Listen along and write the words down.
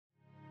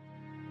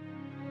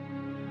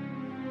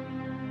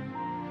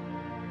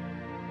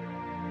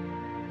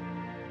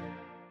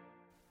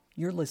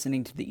You're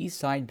listening to the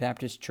Eastside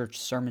Baptist Church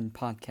Sermon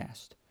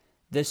Podcast.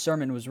 This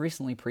sermon was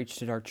recently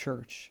preached at our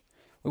church.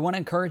 We want to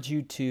encourage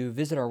you to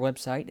visit our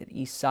website at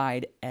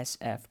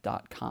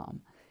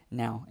eastsidesf.com.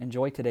 Now,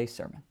 enjoy today's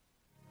sermon.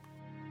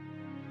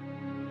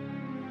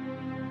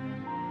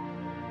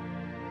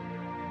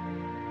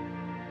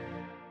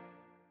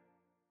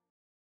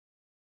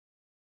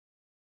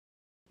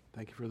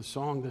 Thank you for the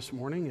song this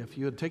morning. If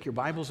you would take your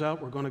Bibles out,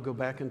 we're going to go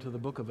back into the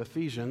book of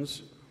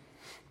Ephesians.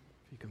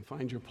 If you can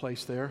find your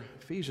place there.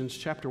 Ephesians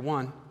chapter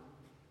 1.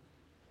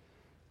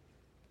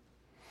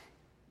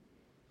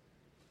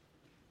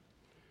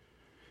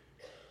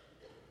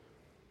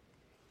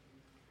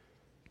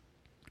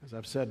 As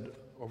I've said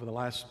over the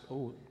last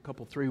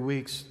couple, 3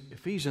 weeks,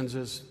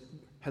 Ephesians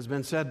has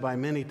been said by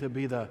many to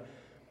be the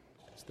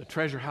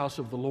treasure house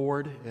of the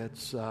Lord.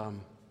 It's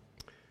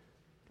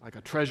like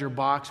a treasure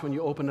box. When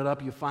you open it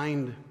up, you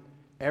find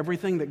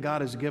everything that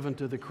God has given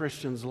to the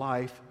Christian's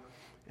life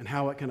and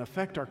how it can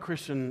affect our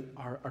Christian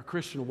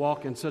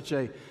walk in such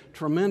a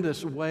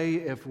tremendous way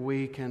if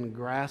we can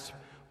grasp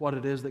what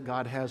it is that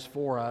God has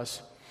for us.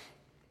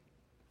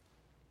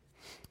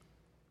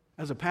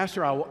 As a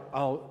pastor,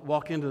 I'll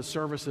walk into the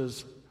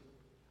services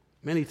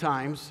many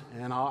times,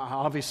 and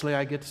obviously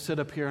I get to sit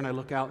up here and I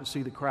look out and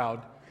see the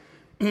crowd.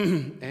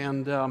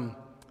 And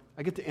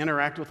I get to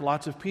interact with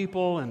lots of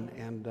people,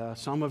 and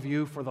some of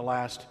you for the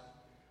last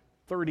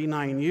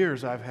 39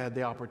 years I've had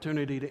the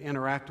opportunity to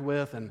interact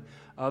with, and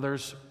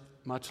others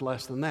much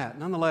less than that.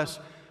 Nonetheless,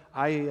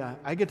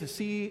 I get to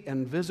see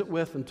and visit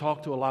with and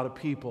talk to a lot of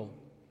people.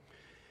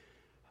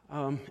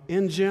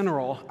 In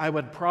general, I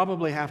would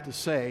probably have to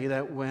say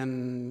that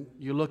when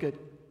you look at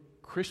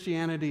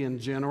Christianity in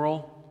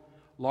general,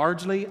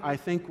 largely I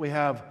think we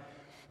have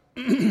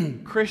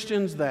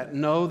Christians that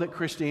know that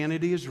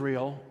Christianity is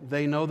real.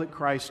 They know that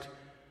Christ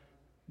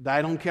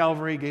died on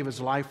Calvary, gave His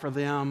life for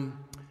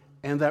them,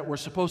 and that we're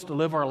supposed to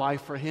live our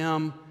life for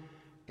Him.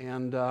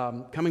 And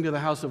coming to the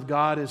house of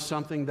God is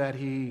something that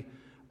He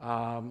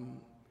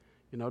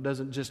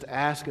doesn't just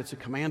ask. It's a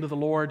command of the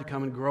Lord to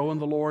come and grow in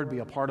the Lord, be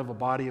a part of a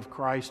body of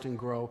Christ and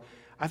grow.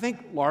 I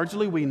think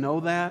largely we know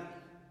that.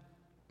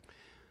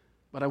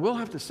 But I will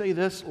have to say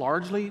this,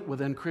 largely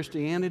within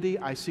Christianity,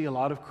 I see a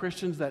lot of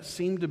Christians that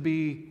seem to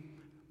be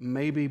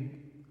maybe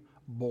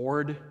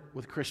bored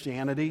with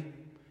Christianity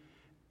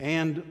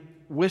and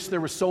wish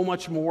there was so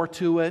much more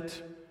to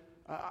it.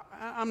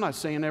 I'm not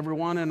saying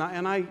everyone, and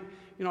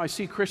I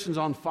see Christians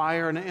on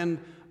fire, and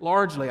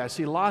largely I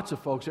see lots of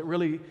folks that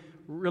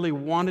really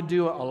want to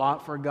do a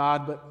lot for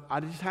God, but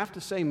I just have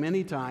to say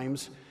many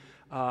times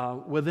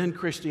within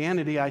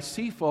Christianity, I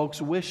see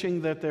folks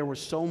wishing that there was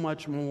so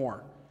much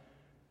more.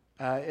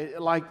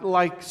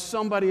 Like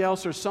somebody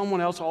else or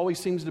someone else always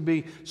seems to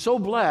be so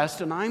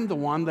blessed, and I'm the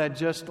one that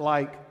just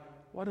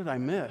what did I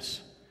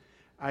miss?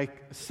 I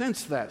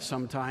sense that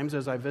sometimes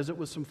as I visit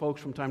with some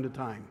folks from time to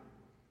time.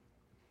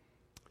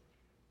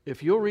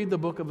 If you'll read the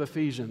book of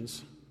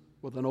Ephesians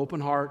with an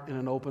open heart and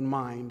an open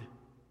mind,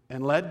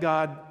 and let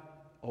God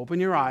open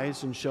your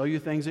eyes and show you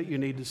things that you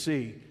need to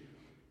see,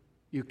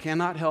 you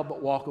cannot help but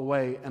walk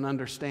away and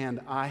understand,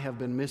 I have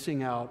been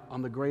missing out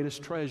on the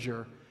greatest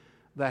treasure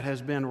that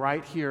has been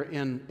right here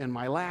in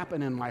my lap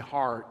and in my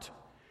heart.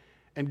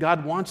 And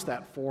God wants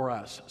that for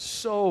us.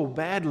 So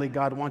badly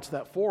God wants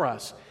that for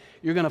us.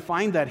 You're going to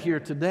find that here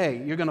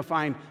today. You're going to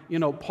find,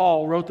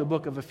 Paul wrote the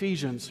book of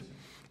Ephesians.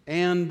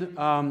 And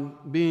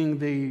being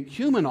the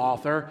human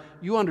author,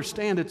 you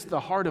understand it's the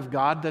heart of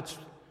God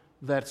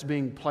that's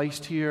being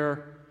placed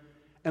here.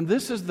 And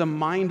this is the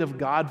mind of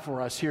God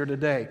for us here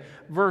today.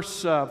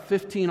 Verse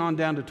 15 on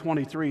down to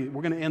 23.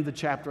 We're going to end the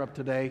chapter up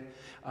today.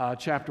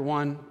 Chapter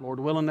 1, Lord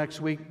willing,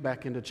 next week,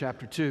 back into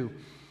chapter 2.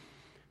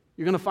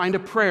 You're going to find a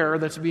prayer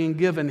that's being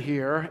given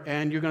here,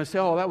 and you're going to say,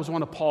 that was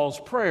one of Paul's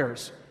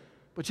prayers.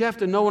 But you have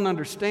to know and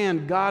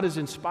understand God is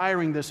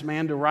inspiring this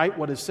man to write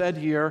what is said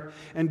here,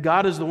 and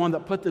God is the one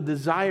that put the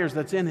desires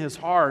that's in his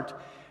heart.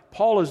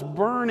 Paul is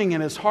burning in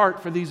his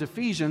heart for these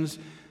Ephesians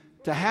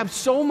to have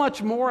so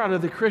much more out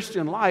of the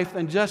Christian life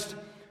than just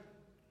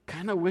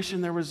kind of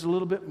wishing there was a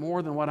little bit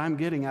more than what I'm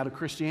getting out of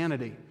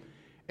Christianity.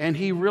 And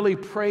he really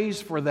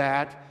prays for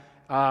that.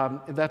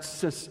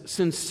 That's a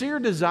sincere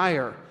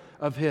desire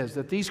of his,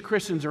 that these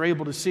Christians are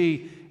able to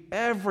see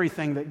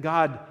everything that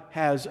God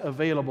has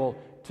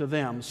available to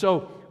them.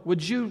 So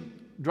would you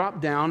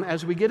drop down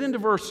as we get into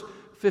verse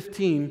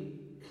 15?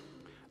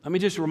 Let me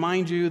just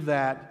remind you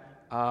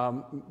that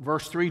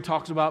verse 3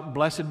 talks about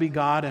blessed be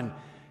God, and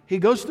he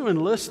goes through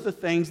and lists the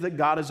things that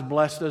God has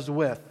blessed us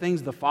with,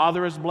 things the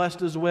Father has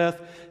blessed us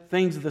with,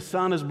 things the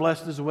Son has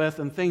blessed us with,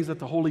 and things that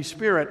the Holy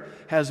Spirit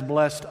has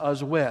blessed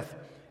us with.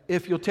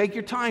 If you'll take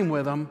your time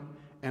with them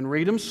and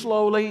read them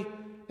slowly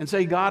and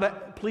say,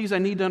 God, please, I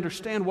need to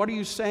understand, what are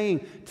you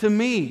saying to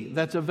me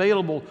that's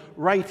available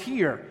right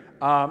here?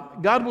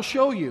 God will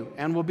show you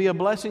and will be a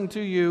blessing to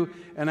you.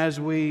 And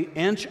as we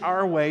inch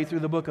our way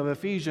through the book of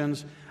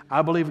Ephesians,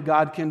 I believe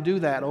God can do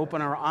that,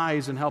 open our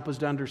eyes and help us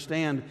to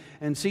understand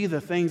and see the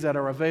things that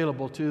are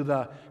available to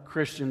the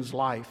Christian's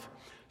life.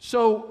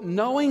 So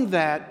knowing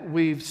that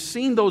we've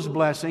seen those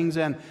blessings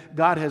and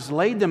God has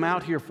laid them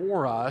out here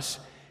for us,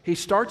 he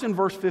starts in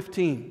verse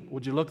 15.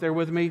 Would you look there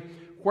with me?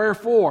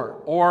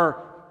 Wherefore,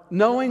 or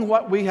knowing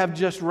what we have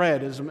just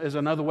read is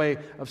another way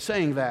of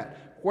saying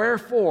that.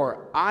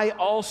 Wherefore, I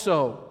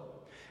also,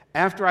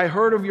 after I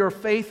heard of your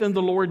faith in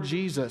the Lord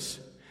Jesus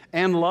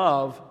and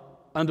love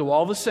unto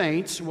all the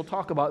saints, we'll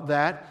talk about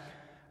that,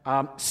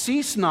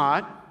 cease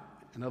not,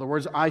 in other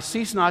words, I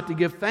cease not to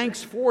give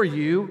thanks for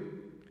you,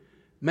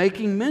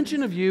 making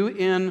mention of you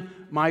in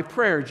my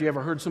prayers. You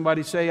ever heard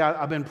somebody say,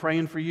 I've been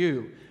praying for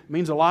you? It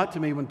means a lot to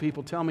me when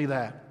people tell me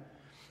that.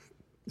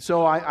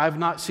 So I've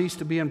not ceased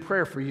to be in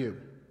prayer for you.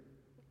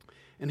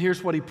 And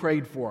here's what he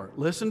prayed for.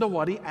 Listen to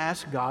what he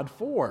asked God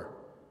for.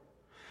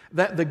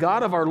 That the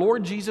God of our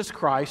Lord Jesus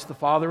Christ, the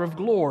Father of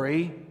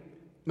glory,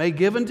 may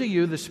give unto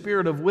you the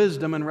spirit of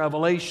wisdom and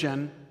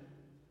revelation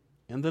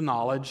in the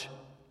knowledge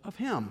of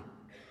him.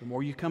 The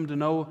more you come to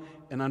know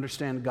and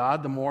understand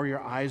God, the more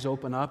your eyes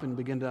open up and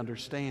begin to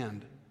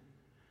understand.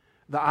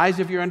 The eyes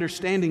of your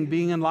understanding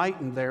being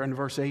enlightened there in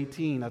verse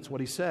 18, that's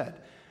what he said.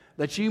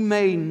 That you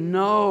may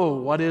know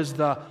what is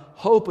the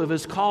hope of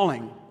his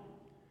calling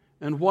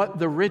and what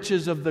the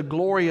riches of the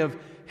glory of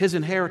his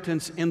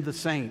inheritance in the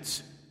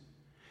saints,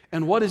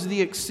 and what is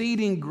the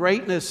exceeding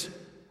greatness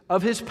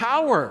of his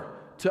power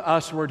to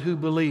usward who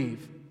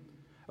believe,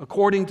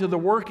 according to the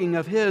working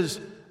of his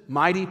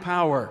mighty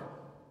power,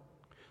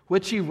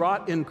 which he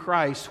wrought in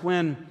Christ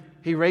when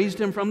he raised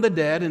him from the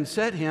dead and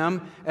set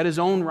him at his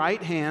own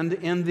right hand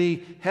in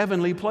the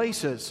heavenly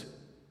places,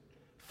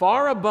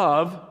 far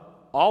above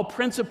all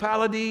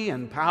principality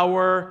and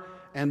power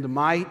and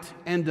might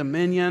and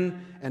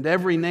dominion and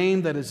every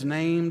name that is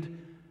named,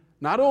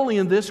 not only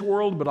in this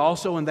world but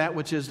also in that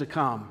which is to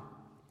come,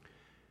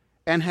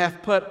 and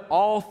hath put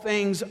all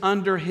things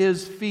under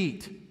his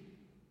feet.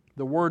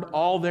 The word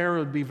all there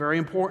would be very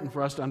important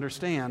for us to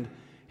understand.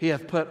 He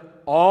hath put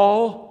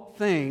all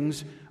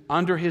things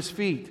under his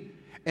feet,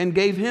 and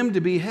gave him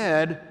to be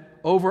head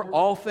over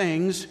all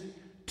things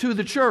to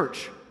the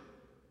church,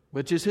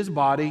 which is his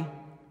body,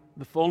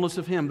 the fullness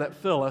of him that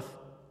filleth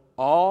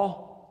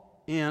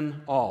all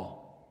in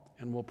all.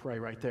 And we'll pray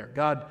right there.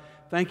 God,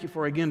 thank you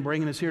for again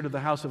bringing us here to the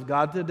house of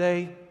God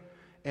today,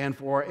 and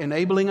for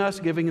enabling us,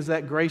 giving us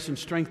that grace and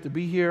strength to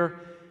be here.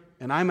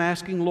 And I'm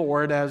asking,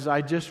 Lord, as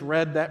I just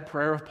read that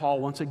prayer of Paul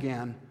once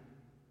again,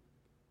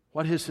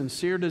 what his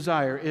sincere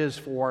desire is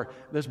for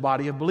this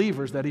body of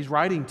believers that he's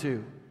writing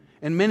to,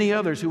 and many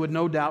others who would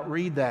no doubt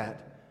read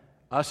that,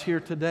 us here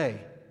today.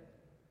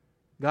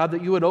 God,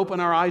 that you would open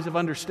our eyes of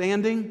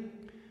understanding,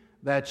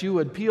 that you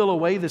would peel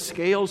away the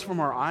scales from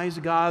our eyes,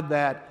 God,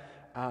 that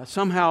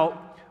somehow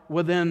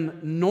within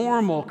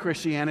normal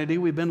Christianity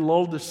we've been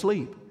lulled to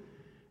sleep.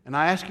 And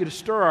I ask you to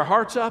stir our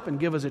hearts up and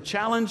give us a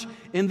challenge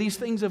in these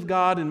things of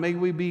God, and may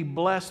we be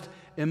blessed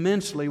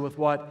immensely with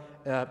what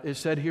is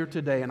said here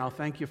today, and I'll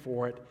thank you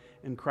for it.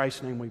 In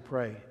Christ's name we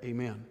pray.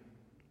 Amen.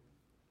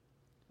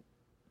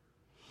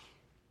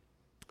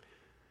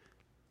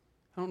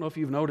 I don't know if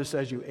you've noticed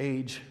as you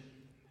age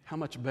how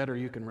much better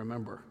you can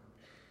remember.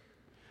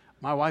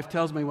 My wife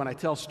tells me when I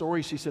tell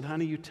stories, she said,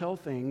 honey, you tell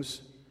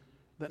things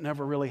that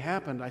never really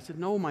happened. I said,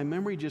 no, my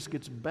memory just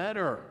gets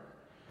better.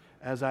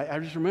 As I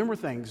just remember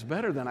things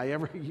better than I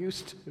ever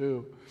used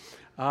to.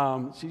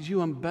 She says,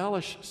 you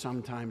embellish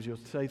sometimes. You'll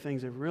say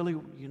things that really,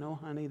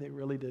 honey, they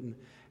really didn't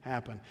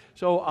happen.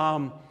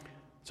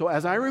 So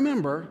as I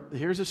remember,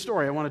 here's a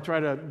story I want to try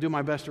to do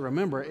my best to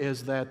remember,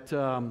 is that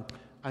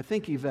I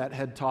think Yvette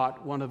had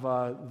taught one of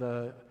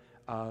a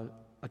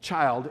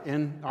child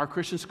in our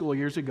Christian school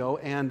years ago,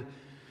 and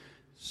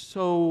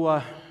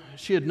so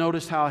she had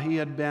noticed how he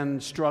had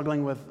been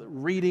struggling with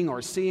reading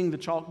or seeing the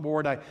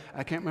chalkboard.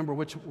 I can't remember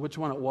which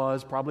one it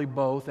was, probably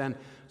both. And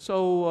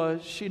so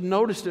she'd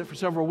noticed it for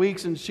several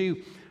weeks, and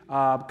she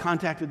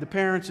contacted the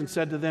parents and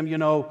said to them,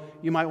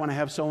 you might want to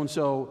have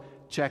so-and-so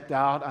checked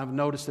out. I've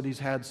noticed that he's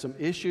had some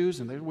issues,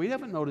 and we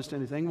haven't noticed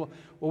anything. Well,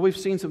 we've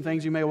seen some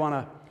things. You may want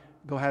to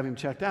go have him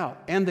checked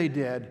out. And they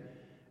did.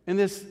 And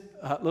this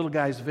little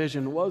guy's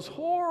vision was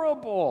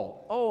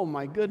horrible. Oh,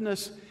 my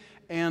goodness.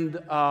 And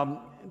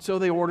so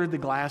they ordered the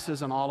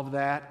glasses and all of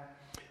that.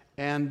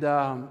 And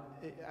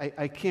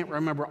I can't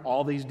remember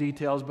all these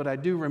details, but I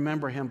do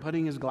remember him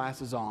putting his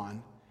glasses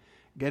on,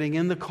 getting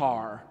in the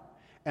car,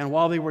 and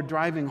while they were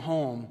driving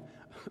home,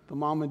 the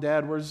mom and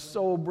dad were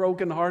so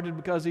brokenhearted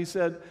because he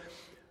said,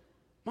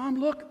 Mom,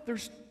 look,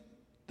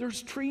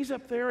 there's trees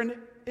up there, and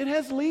it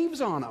has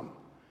leaves on them.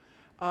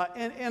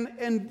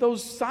 And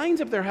those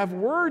signs up there have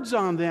words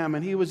on them.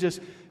 And he was just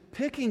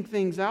picking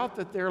things out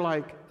that they're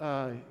like,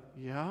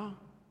 yeah,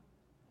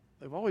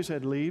 they've always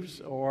had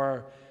leaves,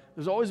 or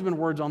there's always been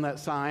words on that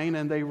sign.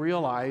 And they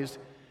realized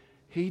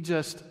he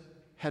just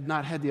had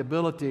not had the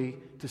ability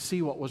to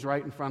see what was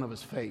right in front of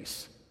his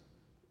face.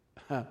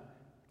 Kind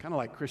of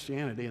like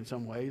Christianity in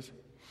some ways.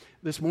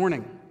 This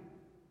morning,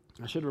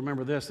 I should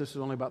remember this. This is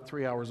only about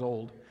 3 hours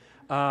old.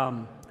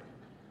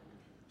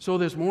 So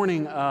this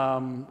morning,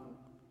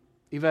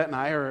 Yvette and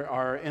I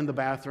are in the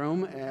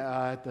bathroom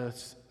at the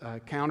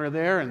counter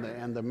there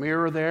and the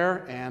mirror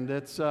there, and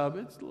it's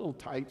a little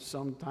tight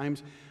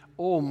sometimes.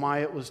 Oh my,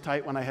 it was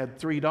tight when I had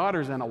 3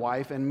 daughters and a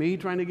wife, and me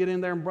trying to get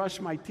in there and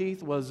brush my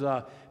teeth was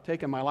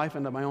taking my life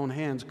into my own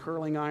hands,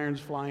 curling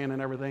irons flying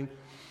and everything.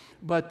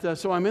 But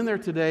so I'm in there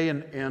today,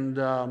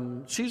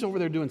 and she's over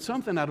there doing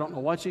something. I don't know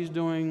what she's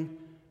doing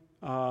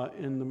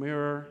in the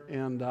mirror,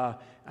 and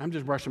I'm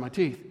just brushing my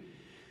teeth.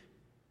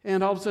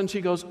 And all of a sudden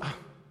she goes,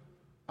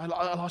 I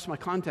lost my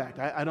contact.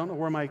 I don't know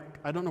where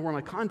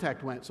my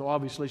contact went. So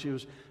obviously she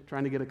was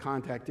trying to get a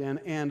contact in,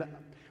 and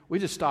we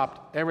just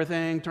stopped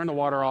everything, turned the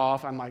water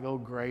off. I'm like, oh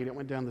great, it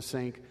went down the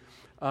sink.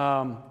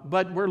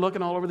 But we're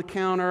looking all over the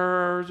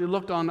counters. We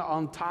looked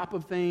on top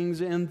of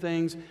things, in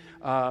things,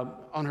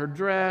 on her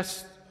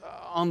dress,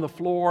 on the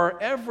floor,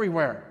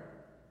 everywhere.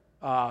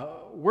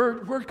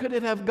 Where could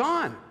it have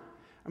gone?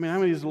 I mean, how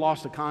many has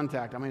lost a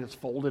contact? I mean, it's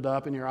folded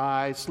up in your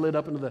eye, slid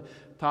up into the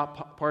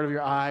top part of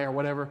your eye or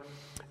whatever.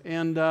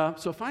 And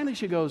so finally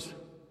she goes,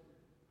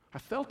 I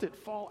felt it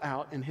fall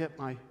out and hit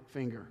my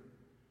finger.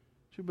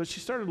 But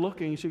she started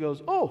looking and she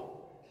goes, oh,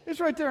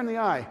 it's right there in the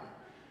eye.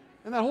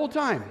 And that whole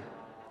time,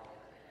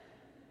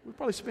 we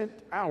probably spent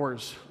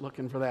hours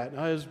looking for that. It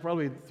was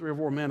probably 3 or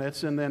 4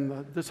 minutes. And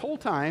then this whole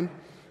time,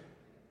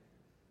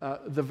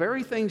 the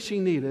very thing she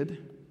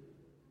needed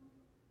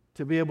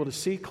to be able to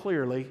see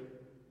clearly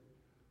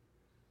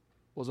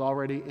was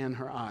already in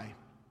her eye.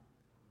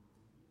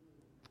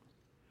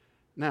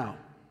 Now,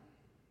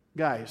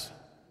 guys,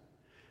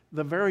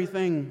 the very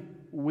thing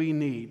we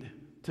need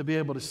to be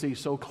able to see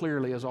so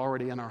clearly is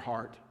already in our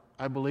heart.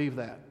 I believe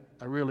that.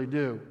 I really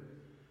do.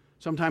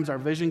 Sometimes our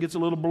vision gets a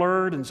little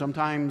blurred, and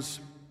sometimes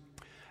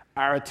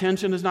our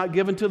attention is not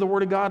given to the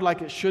Word of God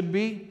like it should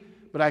be.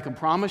 But I can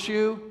promise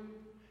you,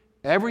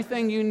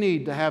 everything you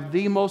need to have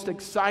the most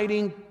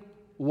exciting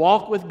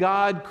walk with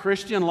God,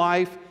 Christian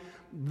life,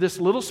 this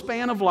little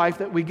span of life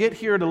that we get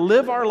here to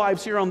live our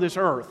lives here on this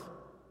earth,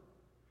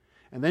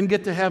 and then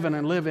get to heaven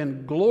and live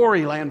in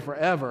glory land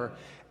forever.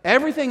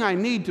 Everything I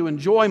need to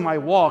enjoy my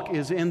walk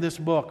is in this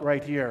book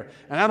right here.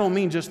 And I don't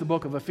mean just the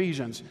book of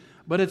Ephesians,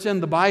 but it's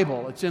in the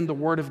Bible. It's in the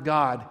Word of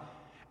God.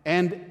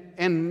 And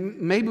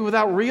maybe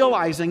without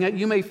realizing it,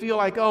 you may feel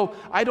like, oh,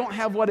 I don't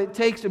have what it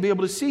takes to be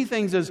able to see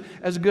things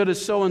as good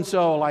as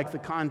so-and-so, like the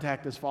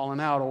contact has fallen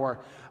out, or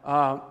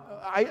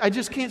I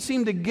just can't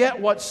seem to get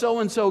what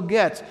so-and-so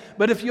gets.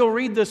 But if you'll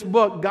read this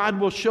book, God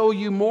will show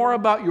you more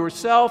about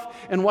yourself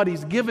and what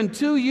He's given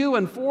to you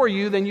and for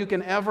you than you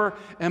can ever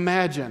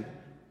imagine.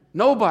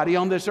 Nobody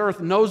on this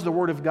earth knows the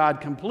Word of God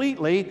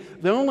completely.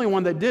 The only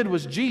one that did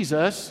was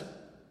Jesus.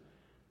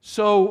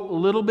 So, a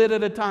little bit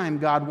at a time,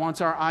 God wants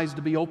our eyes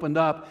to be opened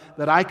up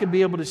that I could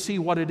be able to see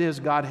what it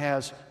is God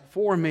has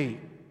for me.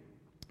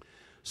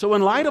 So,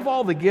 in light of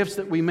all the gifts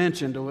that we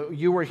mentioned,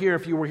 you were here,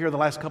 if you were here the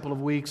last couple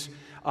of weeks,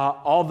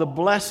 all the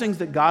blessings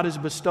that God has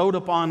bestowed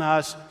upon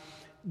us,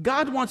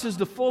 God wants us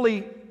to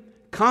fully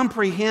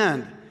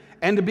comprehend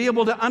and to be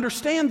able to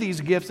understand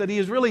these gifts that He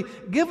has really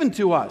given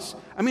to us.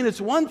 I mean,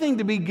 it's one thing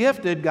to be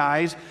gifted,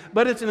 guys,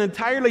 but it's an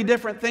entirely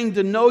different thing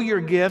to know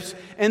your gifts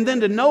and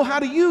then to know how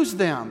to use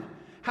them,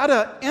 how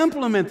to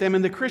implement them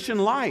in the Christian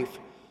life.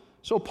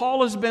 So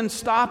Paul has been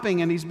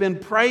stopping and he's been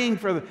praying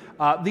for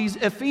these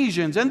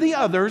Ephesians and the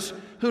others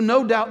who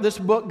no doubt this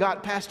book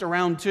got passed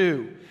around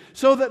to,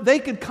 so that they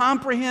could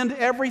comprehend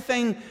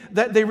everything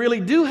that they really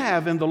do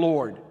have in the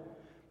Lord.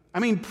 I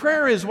mean,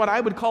 prayer is what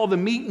I would call the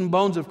meat and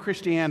bones of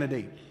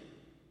Christianity.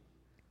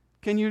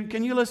 Can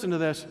you listen to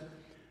this?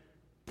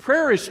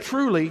 Prayer is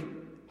truly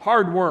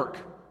hard work.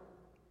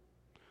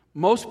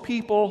 Most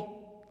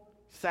people,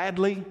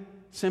 sadly,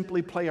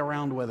 simply play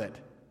around with it.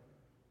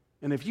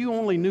 And if you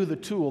only knew the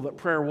tool that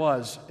prayer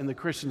was in the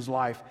Christian's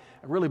life,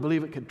 I really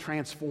believe it could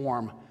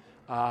transform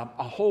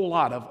a whole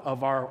lot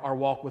of our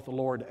walk with the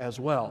Lord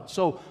as well.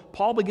 So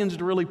Paul begins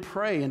to really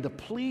pray and to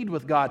plead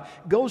with God,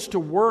 goes to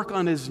work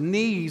on his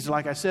knees,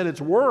 like I said,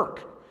 it's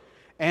work,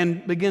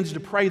 and begins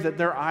to pray that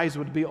their eyes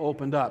would be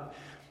opened up.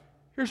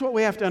 Here's what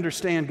we have to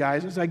understand,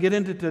 guys, as I get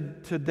into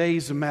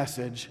today's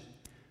message.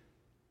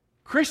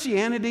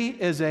 Christianity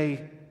is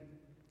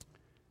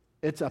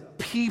it's a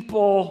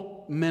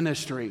people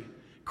ministry.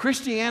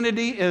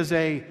 Christianity is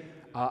a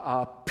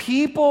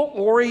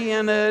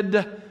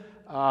people-oriented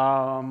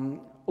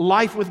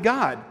life with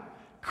God.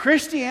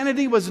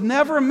 Christianity was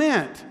never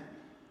meant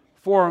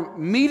for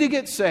me to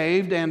get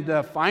saved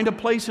and find a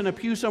place in a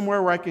pew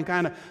somewhere where I can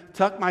kind of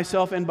tuck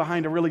myself in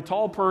behind a really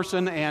tall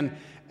person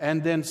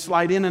and then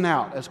slide in and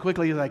out as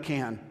quickly as I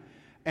can.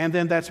 And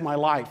then that's my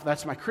life.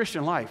 That's my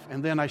Christian life.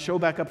 And then I show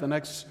back up the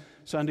next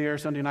Sunday or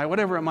Sunday night,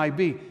 whatever it might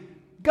be.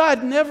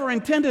 God never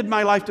intended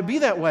my life to be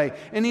that way,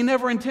 and He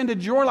never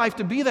intended your life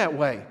to be that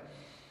way.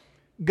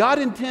 God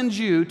intends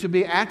you to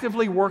be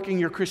actively working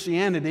your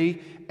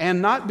Christianity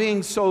and not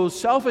being so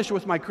selfish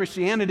with my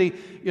Christianity.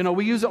 You know,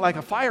 we use it like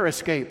a fire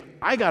escape.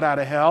 I got out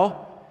of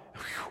hell.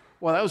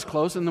 Well, that was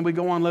close. And then we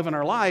go on living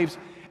our lives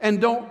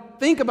and don't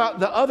think about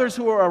the others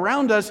who are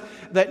around us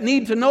that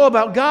need to know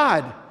about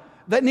God,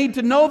 that need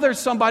to know there's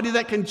somebody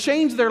that can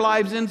change their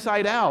lives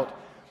inside out.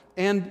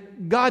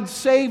 And God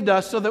saved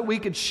us so that we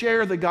could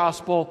share the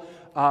gospel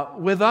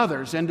with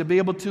others and to be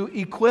able to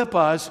equip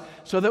us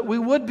so that we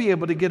would be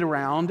able to get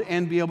around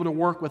and be able to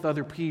work with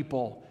other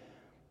people.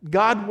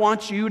 God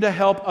wants you to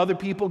help other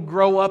people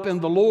grow up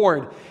in the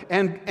Lord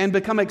and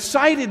become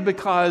excited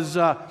because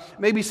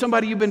maybe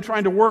somebody you've been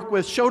trying to work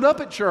with showed up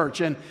at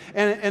church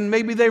and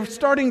maybe they're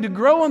starting to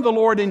grow in the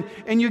Lord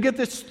and you get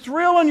this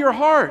thrill in your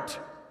heart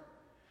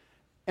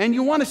and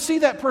you want to see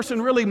that person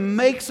really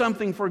make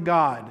something for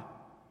God.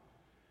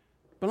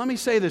 But let me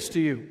say this to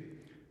you.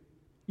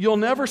 You'll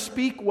never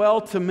speak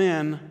well to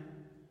men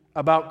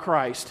about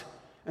Christ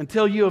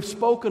until you have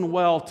spoken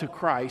well to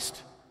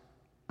Christ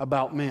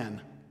about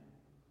men.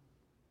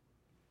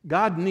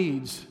 God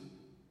needs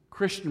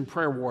Christian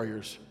prayer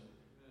warriors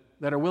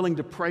that are willing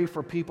to pray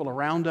for people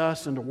around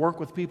us and to work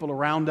with people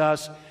around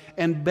us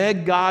and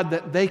beg God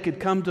that they could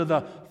come to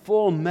the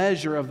full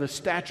measure of the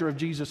stature of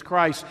Jesus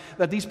Christ,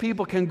 that these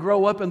people can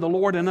grow up in the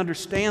Lord and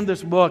understand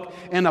this book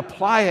and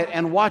apply it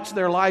and watch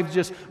their lives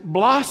just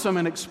blossom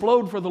and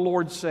explode for the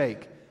Lord's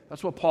sake.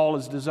 That's what Paul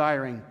is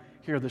desiring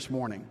here this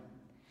morning.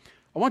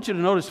 I want you to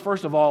notice,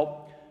 first of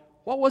all,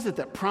 what was it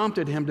that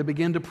prompted him to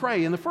begin to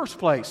pray in the first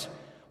place?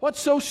 What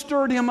so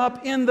stirred him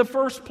up in the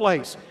first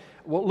place?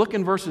 Well, look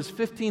in verses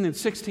 15 and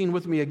 16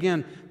 with me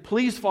again.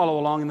 Please follow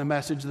along in the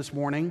message this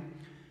morning.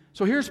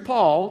 So here's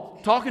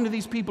Paul talking to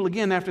these people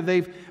again after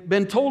they've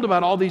been told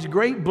about all these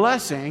great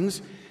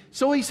blessings.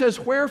 So he says,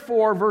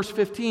 "Wherefore," verse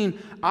 15,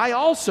 "I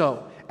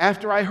also,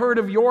 after I heard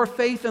of your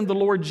faith in the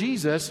Lord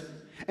Jesus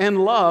and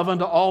love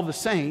unto all the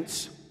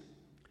saints,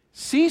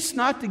 cease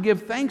not to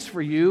give thanks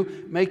for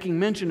you, making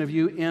mention of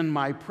you in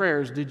my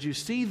prayers." Did you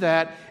see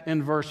that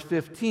in verse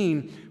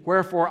 15?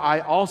 "Wherefore I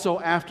also,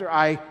 after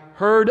I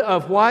heard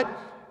of" what?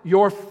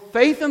 "Your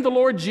faith in the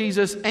Lord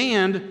Jesus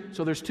and,"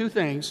 so there's two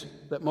things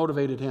that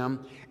motivated him,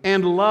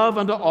 "and love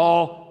unto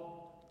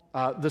all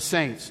the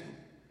saints."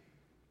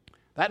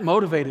 That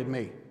motivated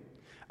me.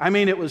 I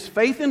mean, it was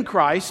faith in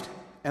Christ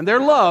and their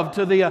love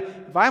to the,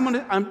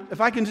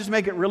 if I can just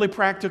make it really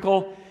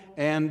practical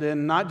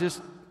and not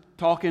just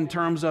talk in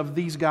terms of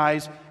these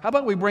guys, how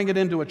about we bring it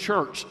into a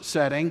church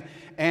setting?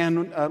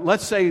 And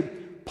let's say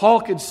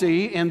Paul could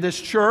see in this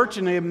church,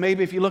 and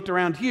maybe if you looked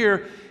around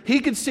here, he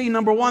could see,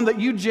 number one, that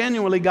you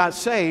genuinely got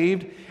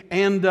saved.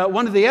 And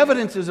one of the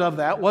evidences of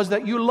that was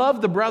that you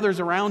loved the brothers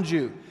around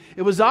you.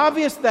 It was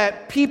obvious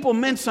that people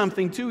meant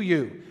something to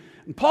you.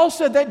 And Paul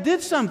said that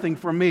did something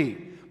for me.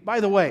 By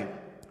the way,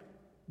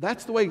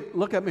 that's the way,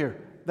 look up here,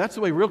 that's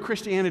the way real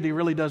Christianity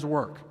really does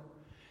work.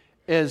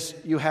 Is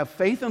you have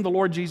faith in the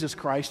Lord Jesus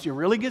Christ, you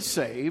really get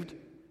saved,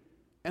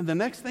 and the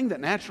next thing that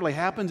naturally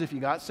happens if you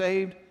got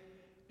saved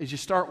is you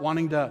start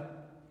wanting to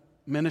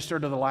minister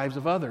to the lives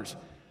of others.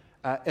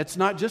 It's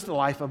not just a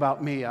life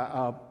about me.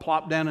 I'll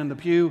plop down in the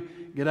pew,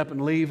 get up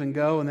and leave and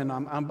go, and then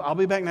I'll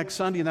be back next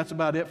Sunday, and that's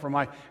about it for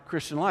my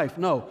Christian life.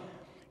 No.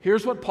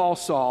 Here's what Paul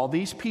saw.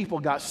 These people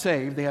got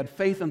saved. They had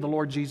faith in the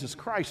Lord Jesus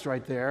Christ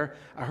right there.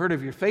 I heard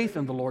of your faith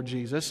in the Lord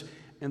Jesus,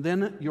 and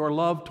then your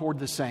love toward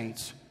the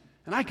saints.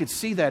 And I could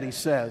see that, he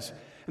says.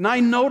 And I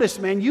noticed,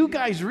 man, you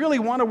guys really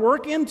want to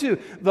work into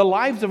the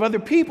lives of other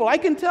people. I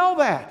can tell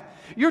that.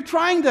 You're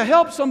trying to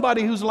help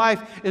somebody whose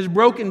life is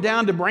broken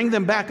down to bring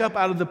them back up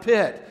out of the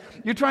pit.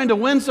 You're trying to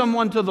win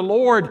someone to the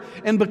Lord.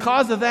 And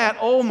because of that,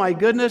 oh my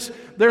goodness,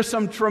 there's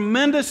some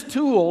tremendous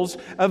tools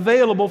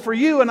available for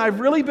you. And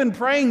I've really been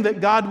praying that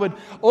God would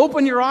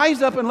open your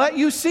eyes up and let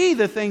you see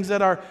the things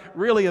that are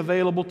really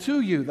available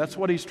to you. That's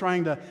what he's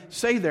trying to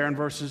say there in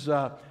verses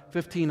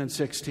 15 and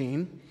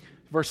 16.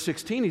 Verse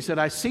 16, he said,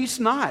 "I cease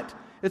not."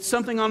 It's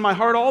something on my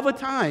heart all the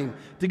time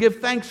to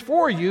give thanks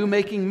for you,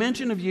 making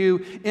mention of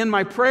you in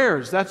my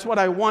prayers. That's what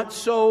I want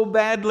so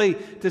badly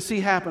to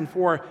see happen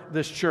for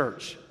this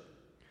church.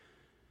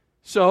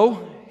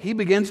 So he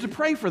begins to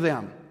pray for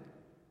them.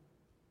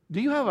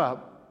 Do you have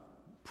a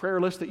prayer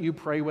list that you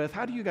pray with?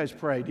 How do you guys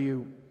pray? Do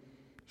you,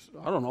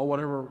 I don't know,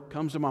 whatever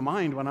comes to my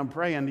mind when I'm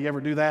praying. Do you ever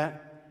do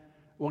that?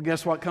 Well,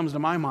 guess what comes to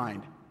my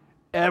mind?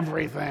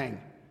 Everything.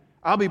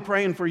 I'll be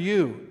praying for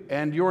you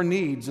and your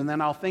needs, and then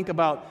I'll think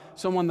about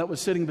someone that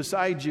was sitting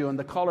beside you and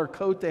the color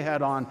coat they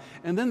had on,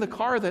 and then the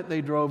car that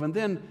they drove, and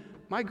then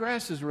my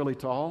grass is really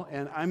tall.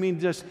 And I mean,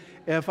 just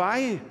if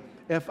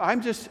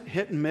I'm just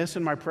hit and miss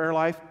in my prayer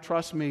life,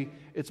 trust me,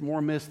 it's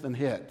more miss than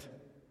hit.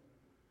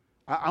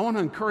 I want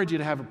to encourage you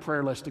to have a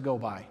prayer list to go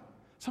by,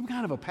 some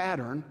kind of a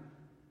pattern.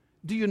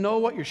 Do you know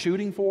what you're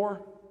shooting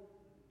for?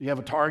 Do you have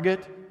a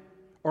target?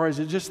 Or is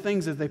it just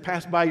things that they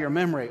pass by your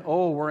memory?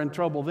 Oh, we're in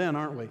trouble then,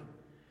 aren't we?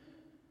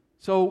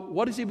 So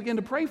what does he begin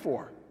to pray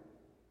for?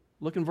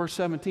 Look in verse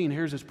 17.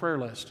 Here's his prayer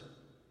list.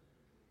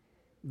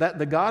 "That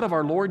the God of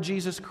our Lord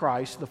Jesus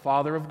Christ, the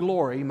Father of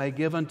glory, may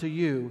give unto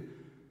you,"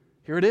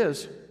 here it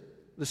is,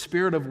 "the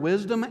spirit of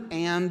wisdom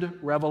and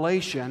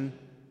revelation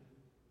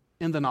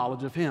in the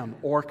knowledge of Him,"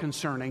 or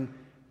concerning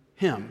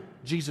Him,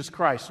 Jesus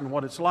Christ, and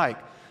what it's like.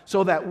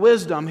 So that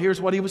wisdom,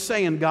 here's what he was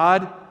saying,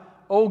 God,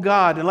 oh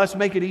God, and let's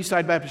make it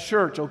Eastside Baptist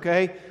Church,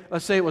 okay?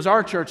 Let's say it was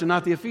our church and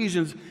not the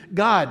Ephesians.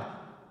 God,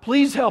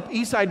 please help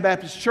Eastside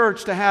Baptist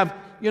Church to have,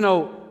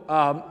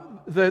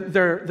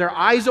 their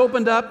eyes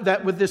opened up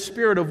that with this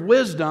spirit of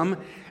wisdom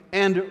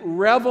and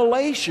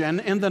revelation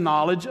in the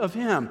knowledge of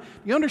Him.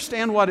 You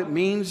understand what it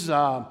means,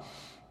 that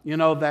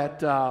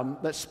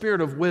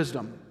spirit of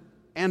wisdom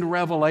and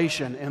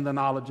revelation in the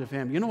knowledge of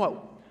Him. You know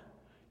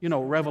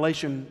what,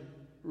 revelation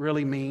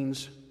really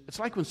means? It's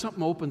like when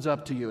something opens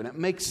up to you and it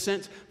makes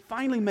sense,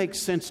 finally makes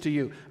sense to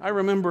you. I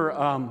remember,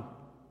 I'm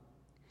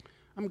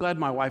glad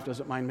my wife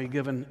doesn't mind me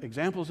giving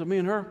examples of me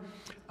and her.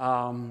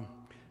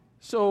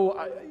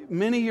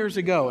 Many years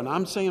ago, and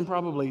I'm saying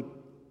probably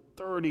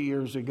 30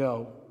 years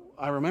ago,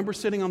 I remember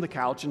sitting on the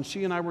couch and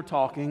she and I were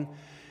talking,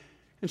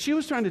 and she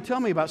was trying to tell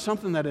me about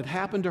something that had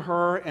happened to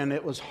her, and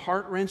it was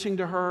heart-wrenching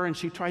to her, and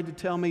she tried to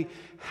tell me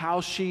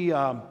how she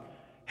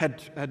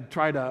had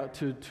tried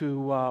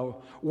to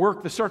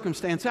work the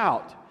circumstance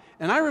out.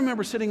 And I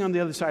remember sitting on the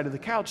other side of the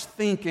couch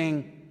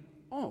thinking,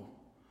 oh,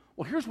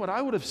 well, here's what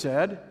I would have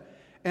said.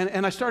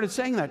 And I started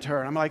saying that to her.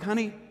 And I'm like,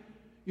 honey,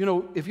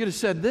 if you'd have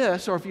said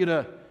this, or if you'd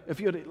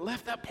have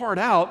left that part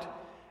out.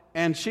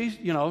 And she,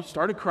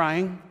 started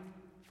crying.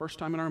 First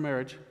time in our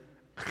marriage.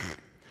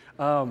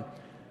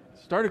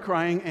 Started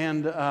crying,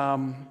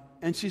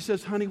 and she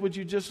says, honey, would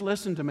you just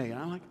listen to me? And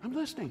I'm like, I'm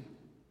listening.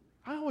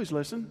 I always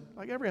listen,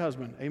 like every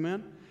husband.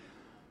 Amen?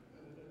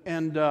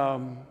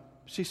 And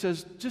she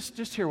says,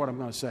 just hear what I'm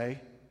going to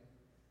say.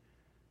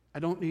 I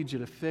don't need you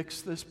to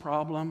fix this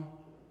problem.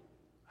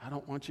 I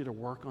don't want you to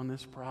work on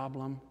this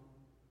problem.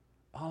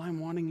 All I'm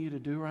wanting you to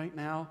do right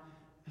now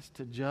is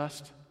to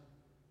just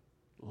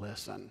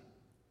listen.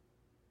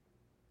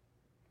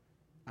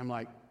 I'm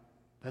like,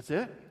 that's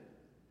it?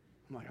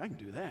 I'm like, I can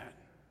do that.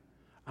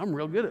 I'm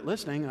real good at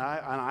listening, and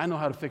I know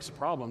how to fix a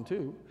problem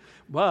too.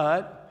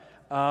 But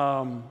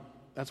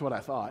that's what I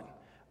thought.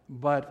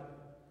 But,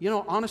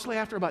 honestly,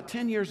 after about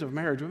 10 years of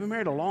marriage, we've been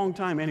married a long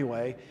time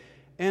anyway,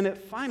 and it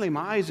finally,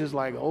 my eyes just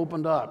like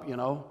opened up,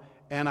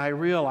 and I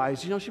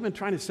realized, she's been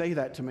trying to say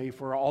that to me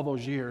for all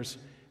those years,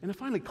 and it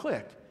finally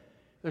clicked.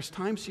 There's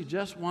times she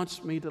just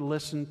wants me to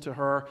listen to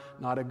her,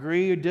 not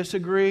agree or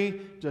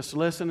disagree, just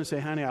listen and say,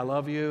 honey, I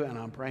love you, and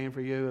I'm praying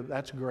for you.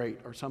 That's great,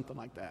 or something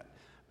like that.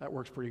 That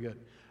works pretty good.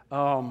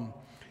 Honestly,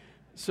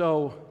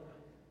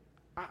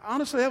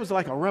 that was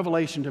like a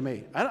revelation to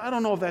me. I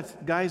don't know if that's,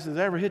 guys, has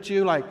that ever hit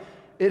you? Like,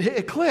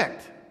 it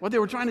clicked, what they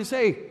were trying to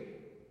say.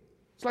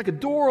 It's like a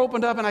door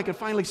opened up, and I could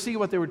finally see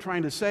what they were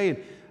trying to say.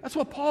 And that's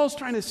what Paul's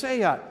trying to say,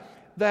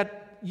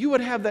 that you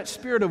would have that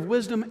spirit of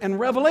wisdom and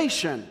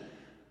revelation,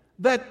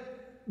 that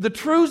the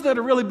truths that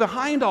are really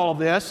behind all of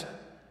this,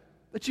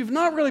 that you've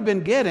not really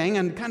been getting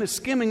and kind of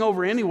skimming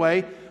over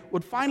anyway,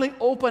 would finally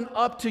open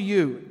up to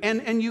you,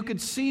 and you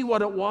could see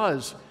what it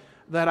was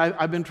that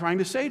I've been trying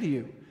to say to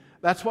you.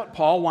 That's what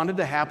Paul wanted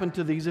to happen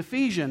to these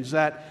Ephesians,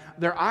 that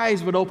their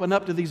eyes would open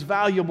up to these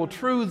valuable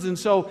truths. And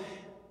so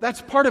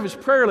that's part of his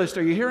prayer list.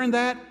 Are you hearing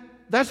that?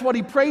 That's what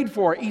he prayed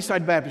for,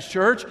 Eastside Baptist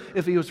Church.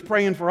 If he was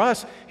praying for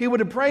us, he would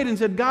have prayed and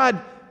said,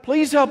 God,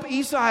 please help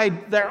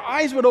Eastside. Their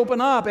eyes would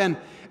open up, and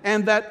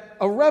that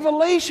a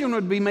revelation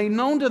would be made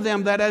known to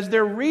them, that as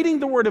they're reading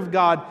the Word of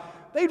God,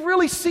 they'd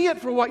really see it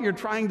for what you're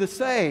trying to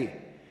say.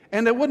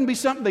 And it wouldn't be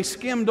something they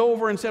skimmed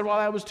over and said, well,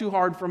 that was too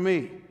hard for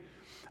me.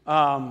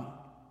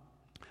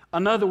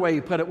 Another way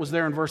he put it was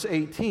there in verse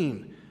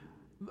 18.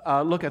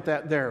 Look at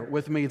that there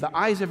with me. The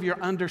eyes of your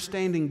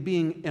understanding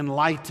being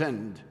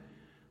enlightened,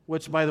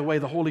 which, by the way,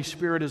 the Holy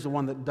Spirit is the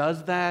one that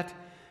does that.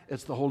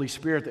 It's the Holy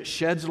Spirit that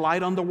sheds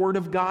light on the Word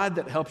of God,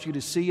 that helps you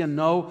to see and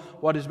know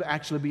what is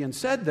actually being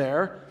said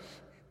there.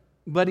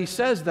 But he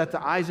says that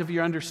the eyes of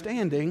your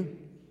understanding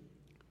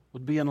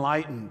would be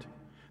enlightened,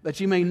 that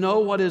you may know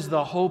what is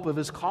the hope of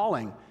His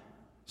calling.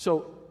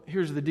 So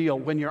here's the deal.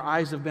 When your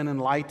eyes have been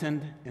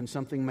enlightened and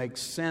something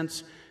makes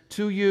sense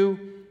to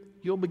you,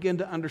 you'll begin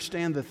to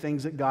understand the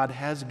things that God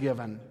has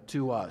given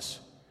to us.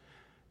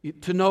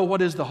 To know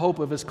what is the hope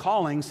of His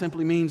calling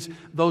simply means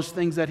those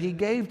things that He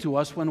gave to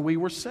us when we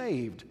were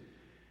saved.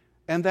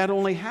 And that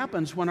only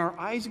happens when our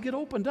eyes get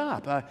opened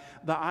up.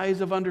 The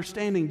eyes of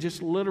understanding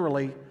just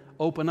literally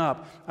open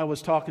up. I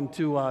was talking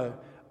to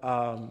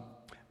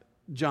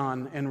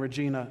John and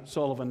Regina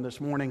Sullivan this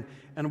morning,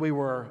 and we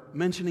were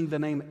mentioning the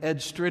name Ed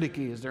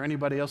Stridicke. Is there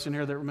anybody else in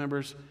here that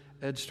remembers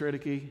Ed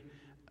Stridicke?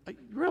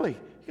 Really?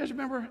 You guys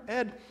remember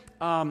Ed?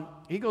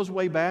 He goes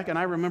way back, and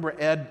I remember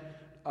Ed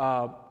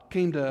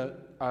came to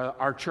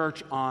our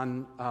church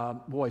on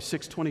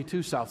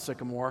 622 South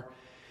Sycamore,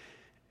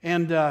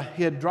 and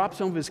he had dropped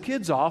some of his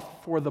kids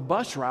off for the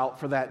bus route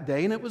for that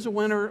day, and it was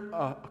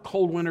a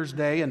cold winter's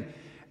day,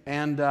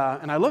 and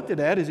I looked at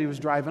Ed as he was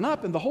driving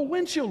up, and the whole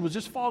windshield was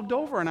just fogged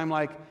over, and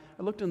I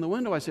looked in the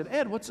window, I said,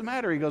 Ed, what's the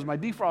matter? He goes, my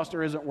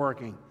defroster isn't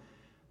working.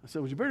 I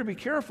said, well, you better be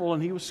careful,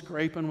 and he was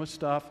scraping with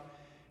stuff.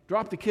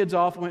 Dropped the kids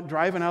off, went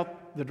driving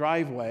out the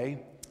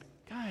driveway.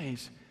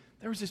 Guys,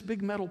 there was this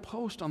big metal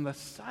post on the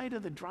side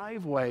of the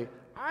driveway.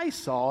 I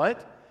saw it,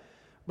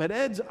 but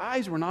Ed's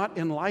eyes were not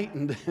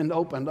enlightened and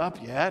opened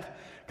up yet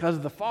because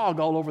of the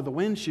fog all over the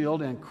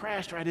windshield, and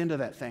crashed right into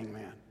that thing,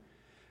 man.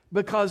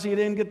 Because he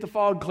didn't get the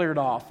fog cleared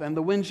off and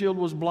the windshield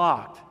was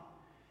blocked.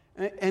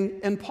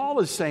 And Paul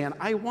is saying,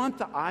 I want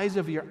the eyes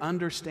of your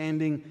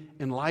understanding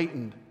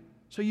enlightened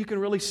so you can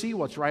really see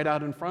what's right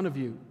out in front of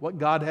you, what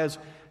God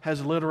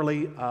has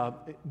literally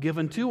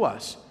given to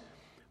us.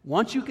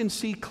 Once you can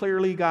see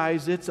clearly,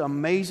 guys, it's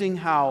amazing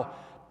how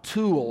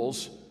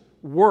tools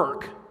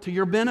work to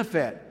your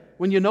benefit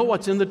when you know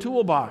what's in the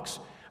toolbox.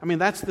 I mean,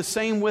 that's the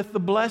same with the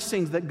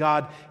blessings that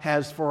God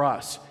has for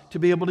us to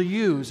be able to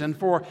use, and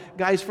for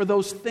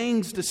those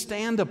things to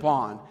stand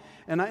upon.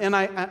 And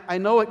I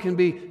know it can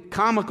be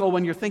comical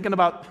when you're thinking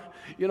about,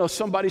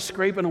 somebody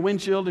scraping a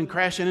windshield and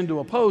crashing into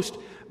a post,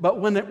 but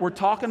when we're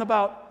talking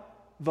about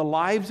the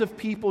lives of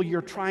people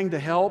you're trying to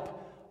help,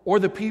 or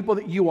the people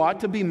that you ought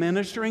to be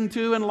ministering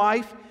to in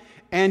life,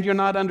 and you're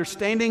not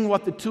understanding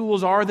what the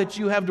tools are that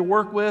you have to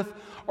work with,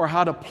 or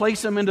how to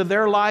place them into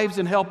their lives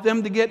and help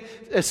them to get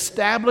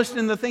established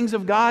in the things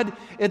of God,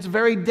 it's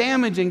very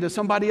damaging to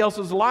somebody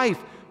else's life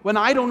when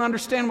I don't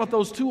understand what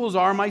those tools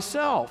are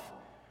myself.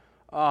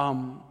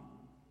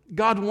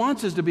 God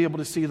wants us to be able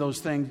to see those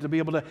things, to be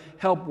able to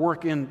help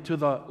work into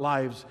the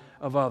lives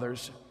of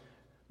others.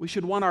 We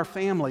should want our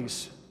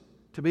families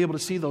to be able to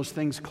see those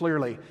things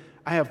clearly.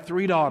 I have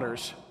 3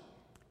 daughters,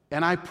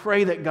 and I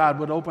pray that God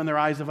would open their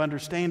eyes of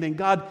understanding.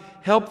 God,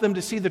 help them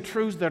to see the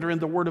truths that are in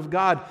the Word of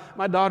God.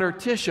 My daughter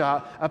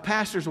Tisha, a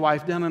pastor's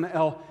wife down in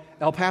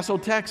El Paso,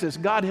 Texas,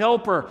 God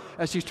help her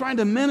as she's trying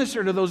to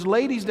minister to those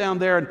ladies down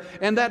there.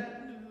 And that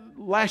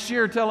last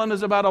year telling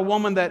us about a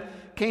woman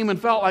that came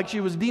and felt like she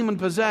was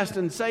demon-possessed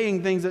and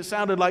saying things that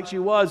sounded like she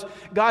was.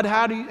 God,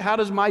 how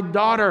does my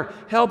daughter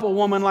help a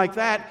woman like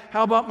that?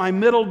 How about my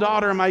middle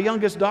daughter and my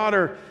youngest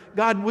daughter?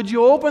 God, would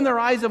you open their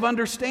eyes of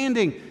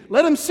understanding?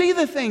 Let them see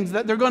the things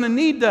that they're going to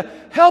need to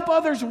help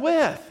others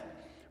with.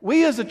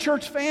 We as a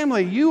church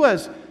family, you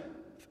as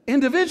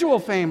individual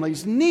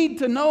families, need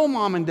to know,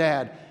 Mom and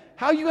Dad,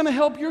 how are you going to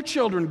help your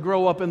children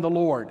grow up in the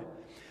Lord?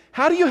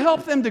 How do you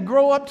help them to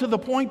grow up to the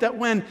point that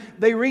when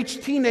they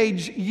reach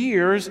teenage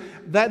years,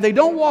 that they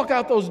don't walk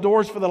out those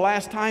doors for the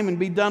last time and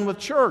be done with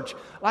church,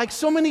 like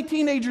so many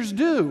teenagers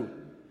do?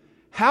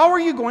 How are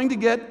you going to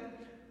get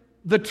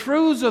the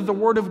truths of the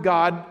Word of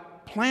God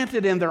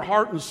planted in their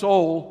heart and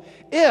soul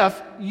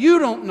if you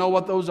don't know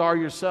what those are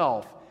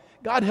yourself?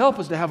 God, help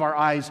us to have our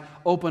eyes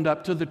opened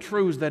up to the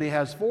truths that He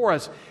has for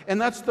us.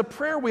 And that's the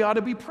prayer we ought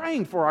to be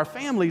praying for our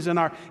families and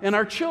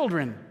our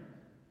children,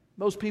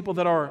 those people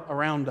that are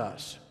around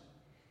us.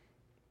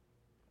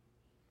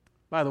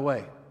 By the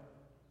way,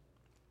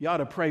 you ought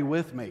to pray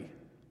with me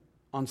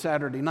on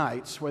Saturday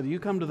nights, whether you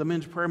come to the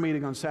men's prayer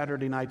meeting on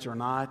Saturday nights or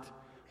not.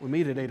 We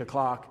meet at 8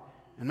 o'clock,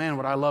 and man,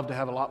 would I love to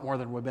have a lot more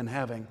than we've been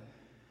having.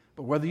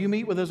 But whether you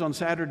meet with us on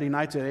Saturday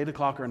nights at 8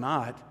 o'clock or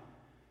not,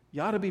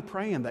 you ought to be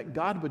praying that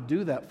God would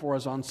do that for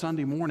us on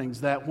Sunday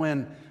mornings, that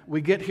when we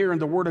get here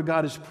and the Word of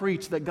God is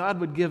preached, that God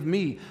would give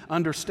me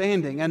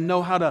understanding and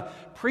know how to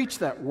preach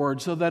that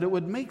Word so that it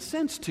would make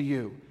sense to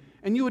you,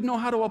 and you would know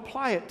how to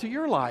apply it to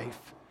your life.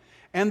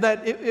 And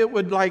that it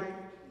would,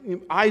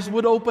 eyes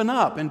would open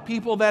up, and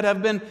people that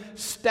have been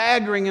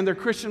staggering in their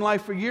Christian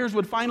life for years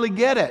would finally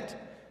get it.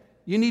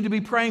 You need to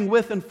be praying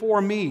with and for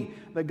me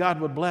that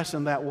God would bless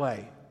in that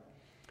way.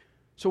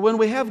 So when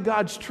we have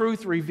God's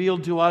truth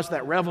revealed to us,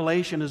 that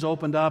revelation is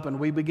opened up and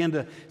we begin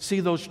to see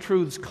those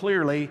truths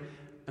clearly,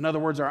 in other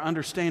words, our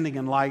understanding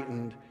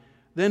enlightened,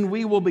 then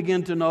we will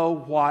begin to know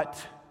what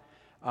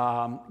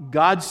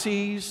God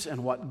sees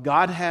and what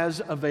God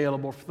has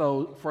available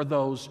for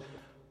those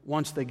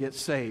once they get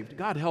saved.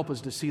 God, help us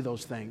to see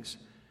those things.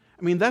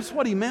 I mean, that's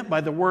what He meant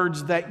by the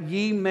words, that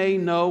ye may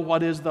know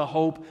what is the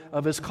hope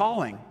of His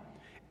calling,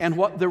 and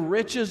what the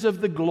riches of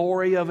the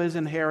glory of His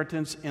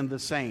inheritance in the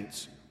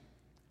saints.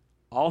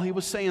 All He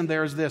was saying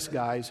there is this,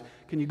 guys.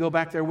 Can you go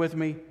back there with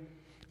me?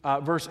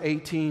 Verse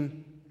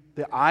 18,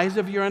 the eyes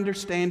of your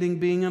understanding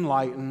being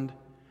enlightened,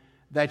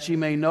 that ye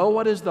may know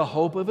what is the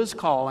hope of His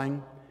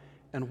calling,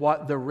 and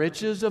what the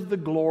riches of the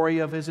glory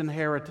of His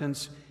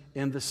inheritance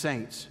in the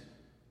saints.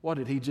 What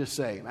did He just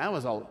say? That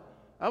was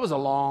a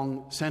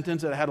long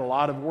sentence that had a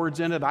lot of words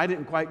in it. I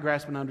didn't quite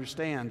grasp and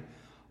understand.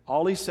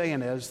 All He's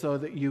saying is so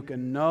that you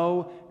can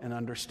know and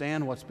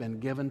understand what's been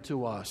given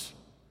to us.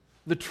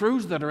 The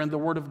truths that are in the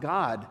Word of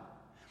God.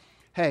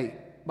 Hey,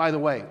 by the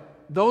way,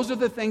 those are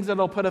the things that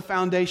will put a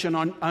foundation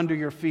under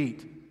your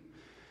feet.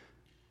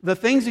 The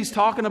things He's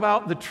talking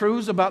about, the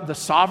truths about the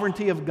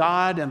sovereignty of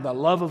God and the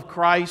love of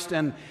Christ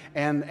and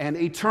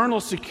eternal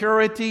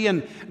security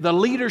and the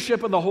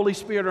leadership of the Holy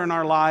Spirit in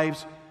our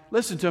lives.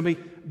 Listen to me.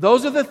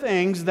 Those are the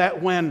things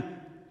that when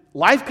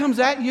life comes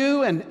at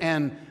you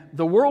and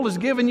the world is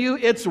giving you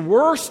its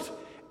worst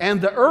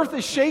and the earth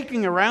is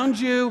shaking around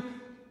you,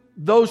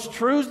 those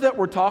truths that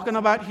we're talking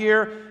about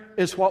here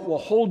is what will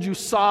hold you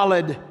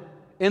solid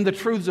in the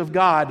truths of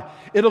God.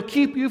 It'll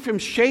keep you from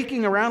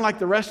shaking around like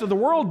the rest of the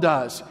world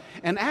does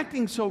and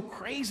acting so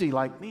crazy,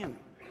 like, man,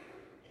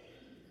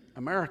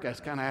 America is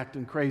kind of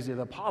acting crazy,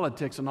 the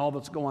politics and all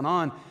that's going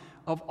on.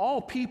 Of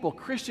all people,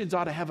 Christians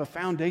ought to have a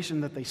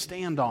foundation that they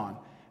stand on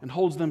and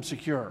holds them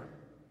secure.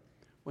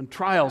 When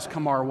trials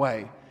come our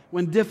way,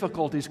 when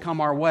difficulties come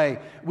our way,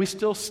 we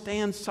still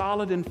stand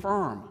solid and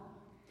firm.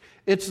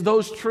 It's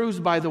those truths,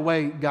 by the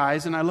way,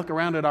 guys, and I look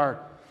around at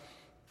our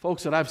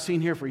folks that I've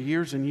seen here for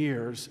years and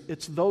years,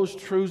 it's those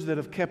truths that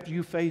have kept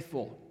you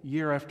faithful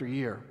year after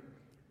year.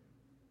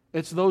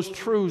 It's those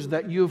truths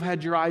that you've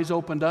had your eyes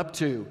opened up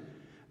to,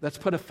 that's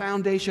put a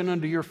foundation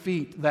under your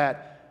feet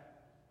that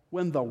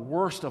when the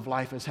worst of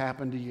life has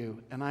happened to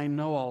you, and I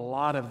know a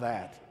lot of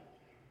that,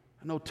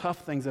 I know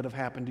tough things that have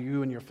happened to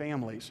you and your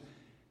families,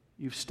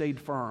 you've stayed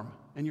firm,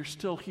 and you're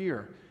still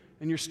here,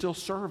 and you're still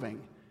serving.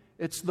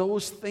 It's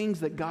those things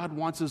that God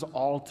wants us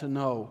all to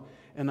know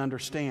and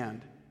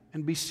understand,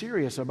 and be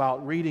serious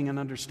about reading and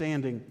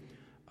understanding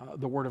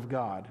the Word of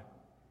God.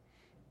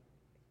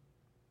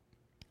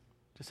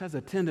 It just has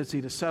a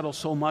tendency to settle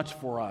so much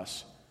for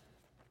us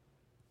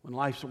when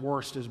life's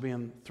worst is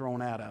being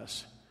thrown at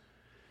us.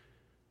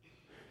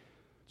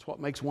 It's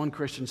what makes one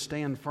Christian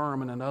stand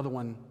firm and another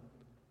one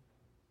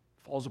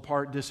falls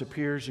apart,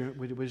 disappears.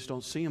 We just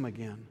don't see him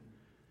again.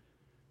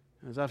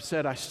 As I've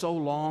said, I so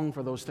long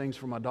for those things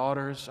for my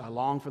daughters. I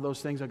long for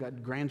those things. I've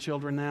got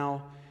grandchildren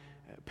now.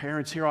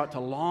 Parents here ought to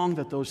long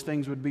that those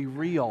things would be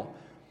real.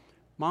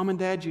 Mom and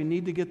Dad, you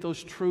need to get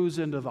those truths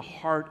into the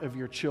heart of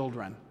your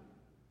children.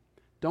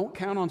 Don't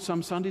count on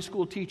some Sunday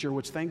school teacher,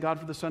 which thank God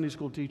for the Sunday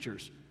school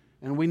teachers.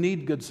 And we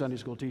need good Sunday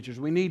school teachers.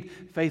 We need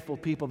faithful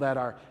people that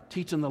are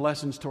teaching the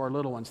lessons to our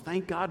little ones.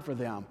 Thank God for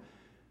them.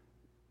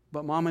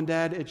 But Mom and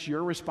Dad, it's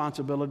your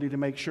responsibility to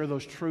make sure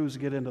those truths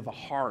get into the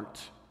heart.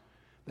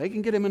 They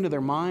can get them into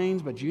their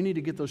minds, but you need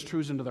to get those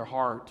truths into their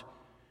heart.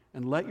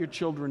 And let your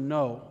children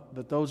know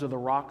that those are the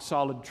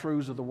rock-solid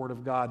truths of the Word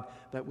of God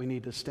that we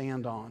need to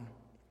stand on.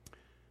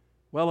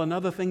 Well,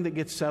 another thing that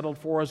gets settled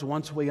for us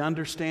once we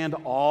understand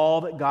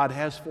all that God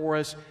has for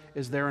us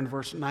is there in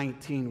verse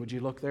 19. Would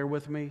you look there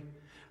with me?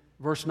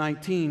 Verse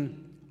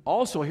 19,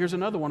 also, here's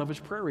another one of his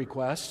prayer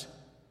requests.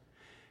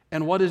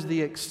 And what is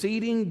the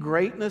exceeding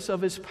greatness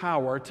of his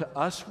power to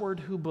usward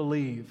who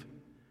believe,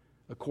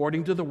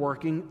 according to the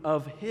working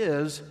of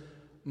his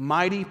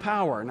mighty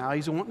power. Now,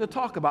 he's wanting to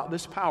talk about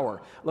this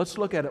power. Let's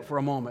look at it for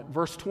a moment.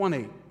 Verse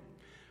 20,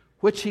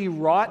 which he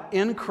wrought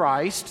in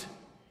Christ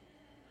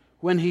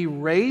when he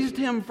raised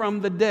him from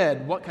the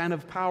dead. What kind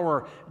of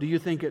power do you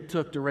think it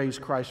took to raise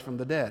Christ from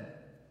the dead?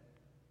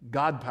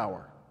 God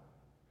power.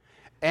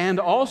 And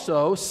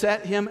also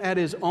set him at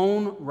his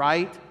own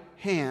right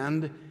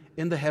hand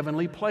in the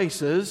heavenly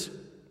places,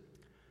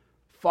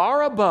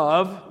 far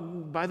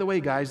above. By the way,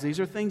 guys, these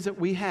are things that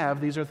we have.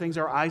 These are things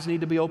our eyes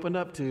need to be opened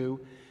up to.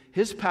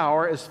 His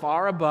power is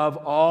far above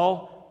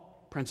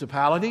all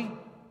principality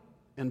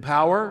and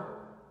power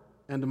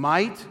and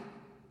might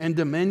and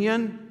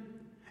dominion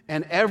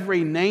and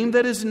every name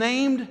that is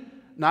named,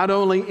 not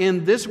only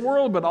in this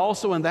world but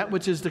also in that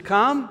which is to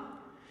come.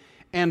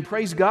 And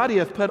praise God, he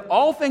hath put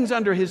all things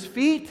under his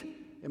feet.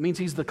 It means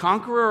he's the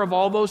conqueror of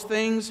all those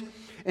things,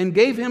 and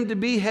gave him to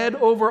be head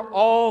over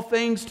all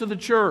things to the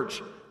church.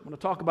 I'm going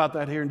to talk about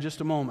that here in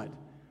just a moment.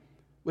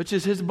 Which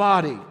is his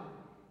body,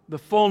 the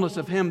fullness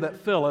of him that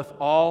filleth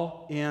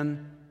all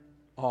in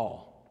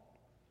all.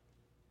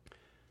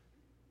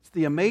 It's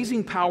the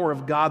amazing power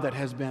of God that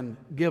has been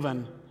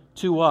given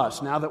to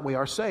us now that we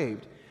are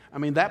saved. I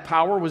mean, that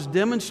power was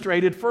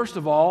demonstrated, first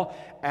of all,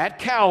 at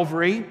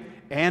Calvary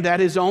and at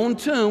his own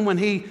tomb when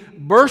he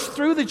burst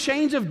through the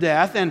chains of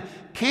death and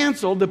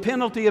canceled the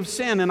penalty of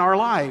sin in our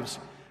lives.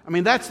 I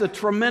mean, that's the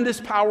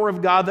tremendous power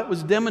of God that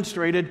was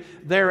demonstrated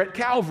there at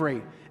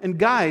Calvary. And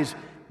guys,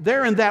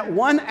 there in that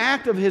one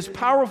act of his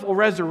powerful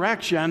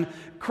resurrection,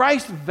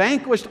 Christ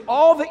vanquished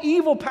all the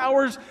evil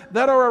powers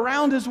that are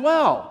around as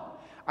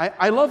well.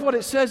 I love what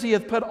it says, he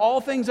hath put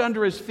all things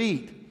under his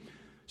feet.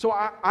 So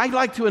I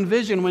like to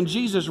envision when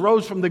Jesus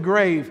rose from the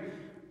grave,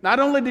 not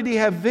only did he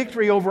have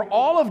victory over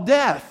all of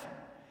death,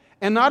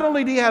 and not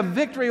only did he have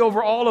victory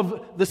over all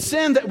of the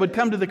sin that would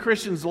come to the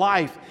Christian's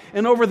life,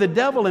 and over the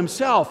devil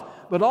himself,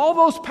 but all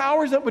those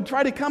powers that would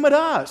try to come at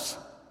us.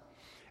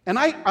 And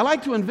I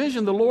like to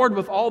envision the Lord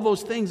with all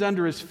those things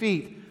under his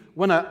feet.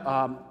 When,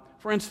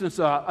 for instance,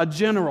 a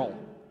general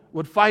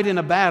would fight in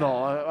a battle,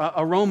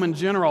 a Roman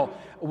general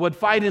would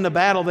fight in a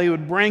battle, they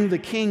would bring the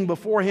king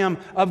before him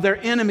of their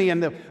enemy,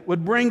 and they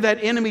would bring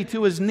that enemy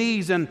to his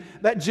knees, and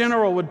that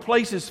general would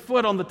place his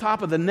foot on the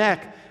top of the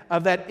neck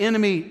of that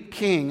enemy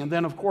king, and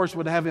then, of course,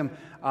 would have him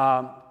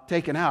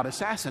taken out,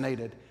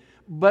 assassinated.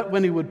 But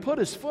when he would put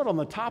his foot on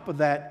the top of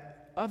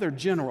that other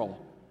general,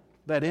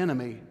 that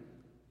enemy,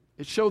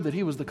 it showed that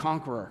he was the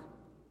conqueror.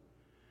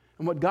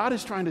 And what God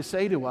is trying to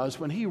say to us,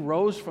 when he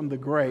rose from the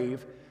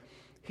grave,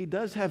 he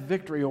does have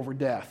victory over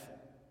death.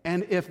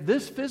 And if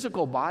this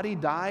physical body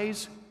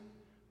dies,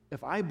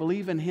 if I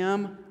believe in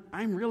him,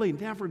 I'm really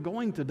never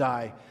going to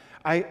die.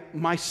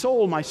 My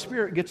soul, my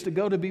spirit gets to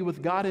go to be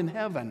with God in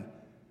heaven.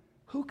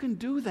 Who can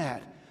do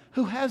that?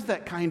 Who has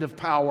that kind of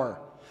power?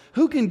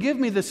 Who can give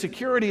me the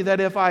security that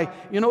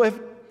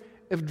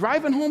if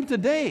driving home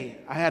today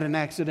I had an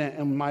accident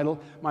and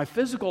my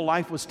physical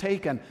life was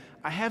taken,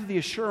 I have the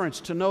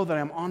assurance to know that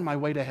I'm on my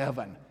way to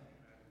heaven.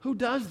 Who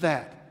does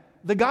that?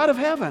 The God of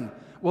heaven,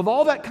 with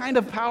all that kind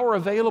of power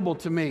available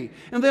to me.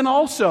 And then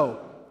also,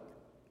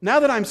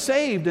 now that I'm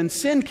saved and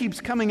sin keeps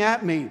coming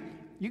at me,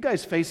 You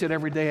guys face it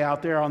every day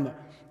out there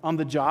on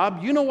the job.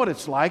 You know what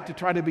it's like to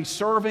try to be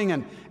serving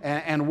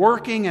and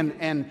working,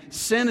 and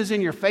sin is in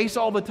your face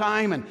all the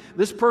time, and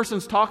this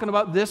person's talking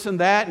about this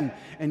and that,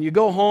 and you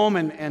go home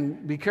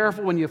and be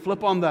careful when you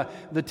flip on the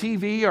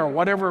TV or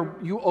whatever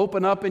you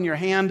open up in your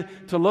hand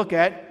to look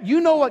at. You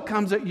know what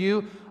comes at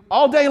you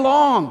all day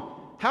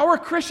long. How are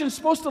Christians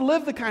supposed to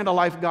live the kind of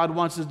life God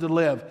wants us to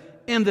live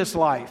in this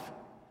life?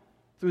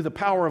 Through the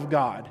power of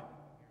God.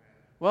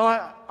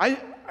 Well, I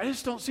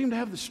just don't seem to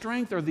have the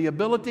strength or the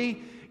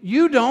ability.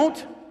 You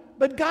don't,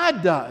 but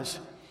God does.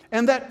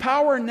 And that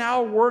power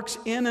now works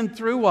in and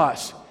through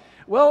us.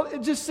 Well,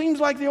 it just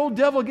seems like the old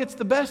devil gets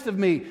the best of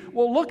me.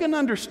 Well, look and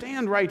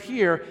understand right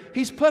here,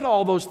 he's put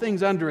all those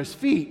things under his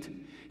feet.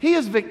 He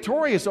is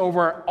victorious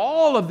over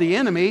all of the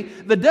enemy.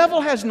 The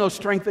devil has no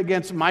strength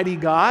against mighty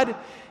God.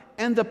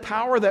 And the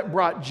power that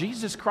brought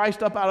Jesus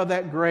Christ up out of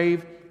that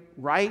grave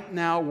right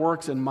now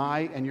works in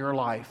my and your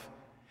life,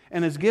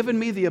 and has given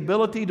me the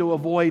ability to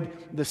avoid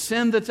the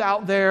sin that's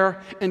out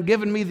there, and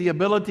given me the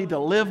ability to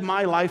live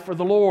my life for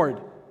the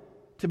Lord,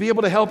 to be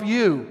able to help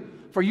you,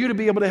 for you to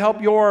be able to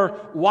help your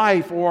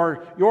wife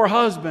or your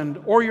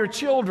husband or your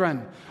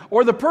children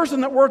or the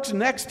person that works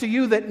next to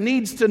you that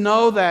needs to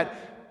know that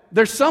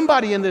there's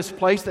somebody in this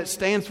place that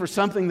stands for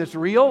something that's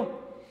real.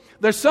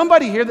 There's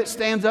somebody here that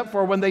stands up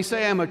for when they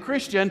say, I'm a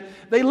Christian,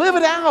 they live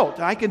it out.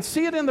 I can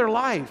see it in their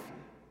life.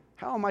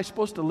 How am I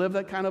supposed to live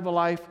that kind of a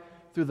life?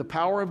 Through the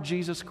power of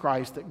Jesus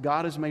Christ that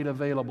God has made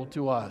available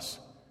to us.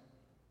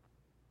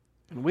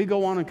 And we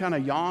go on and kind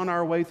of yawn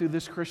our way through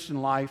this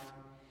Christian life,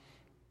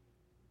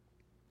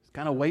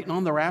 kind of waiting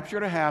on the rapture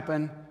to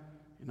happen.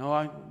 You know,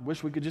 I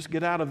wish we could just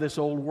get out of this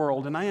old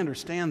world, and I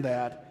understand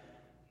that.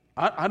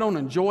 I don't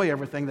enjoy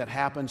everything that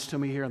happens to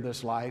me here in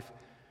this life,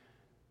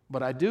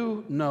 but I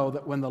do know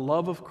that when the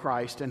love of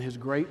Christ and His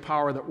great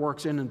power that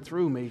works in and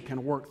through me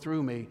can work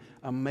through me,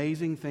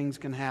 amazing things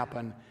can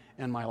happen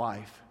in my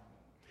life.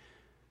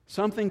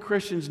 Something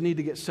Christians need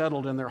to get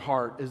settled in their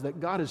heart is that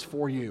God is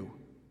for you.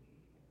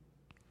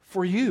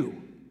 For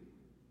you.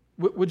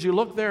 Would you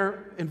look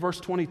there in verse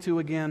 22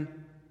 again?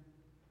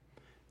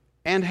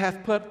 And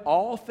hath put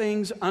all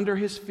things under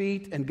His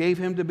feet and gave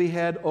Him to be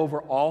head over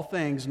all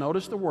things.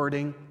 Notice the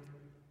wording,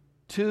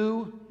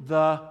 to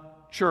the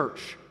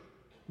church.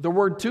 The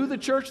word to the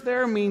church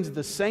there means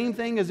the same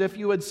thing as if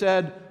you had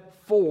said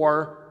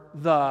for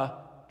the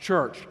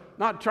church.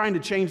 Not trying to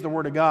change the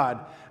Word of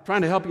God,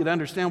 trying to help you to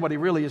understand what He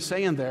really is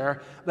saying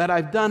there, that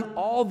I've done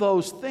all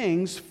those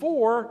things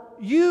for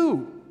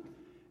you.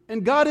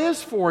 And God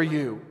is for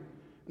you.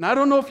 And I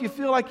don't know if you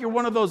feel like you're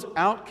one of those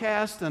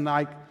outcasts and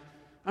like,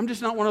 I'm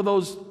just not one of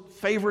those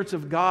favorites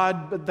of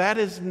God, but that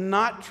is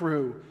not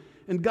true.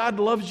 And God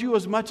loves you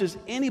as much as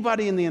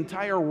anybody in the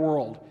entire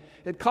world.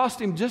 It cost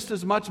Him just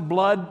as much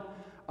blood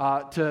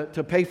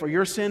to pay for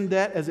your sin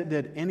debt as it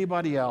did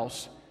anybody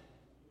else.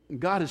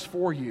 God is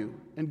for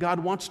you, and God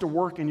wants to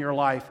work in your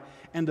life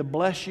and to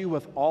bless you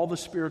with all the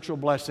spiritual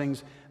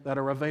blessings that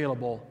are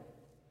available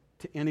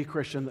to any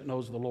Christian that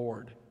knows the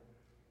Lord.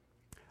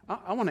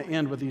 I want to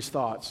end with these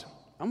thoughts.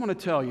 I'm going to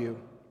tell you,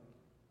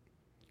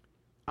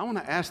 I want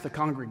to ask the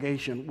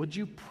congregation, would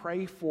you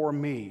pray for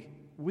me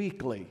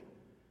weekly?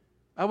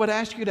 I would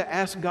ask you to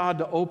ask God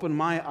to open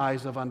my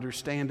eyes of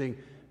understanding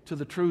to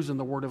the truths in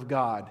the Word of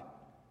God.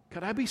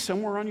 Could I be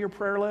somewhere on your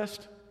prayer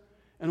list?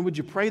 And would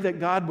you pray that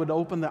God would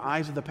open the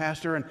eyes of the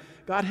pastor and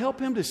God help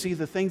him to see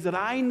the things that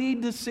I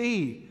need to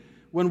see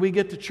when we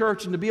get to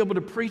church, and to be able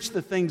to preach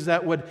the things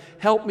that would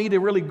help me to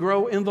really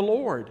grow in the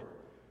Lord.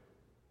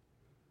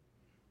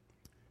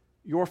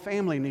 Your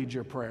family needs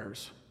your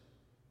prayers.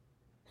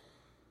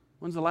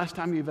 When's the last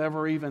time you've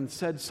ever even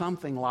said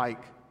something like,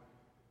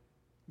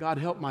 God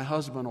help my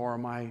husband or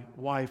my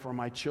wife or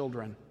my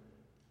children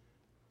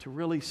to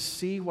really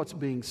see what's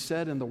being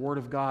said in the Word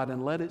of God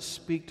and let it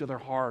speak to their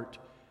heart.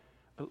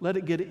 Let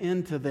it get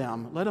into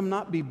them. Let them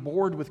not be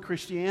bored with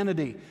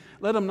Christianity.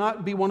 Let them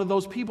not be one of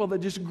those people that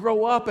just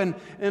grow up and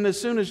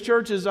as soon as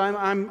churches,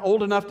 I'm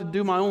old enough to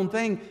do my own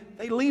thing,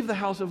 they leave the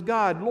house of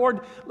God.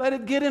 Lord, let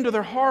it get into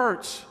their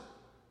hearts.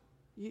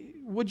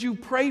 Would you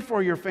pray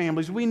for your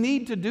families? We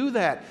need to do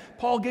that.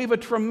 Paul gave a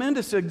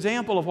tremendous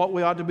example of what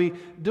we ought to be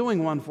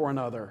doing one for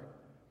another.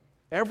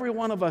 Every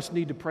one of us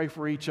need to pray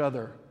for each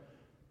other.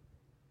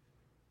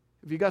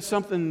 If you got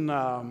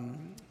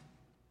something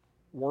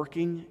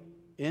working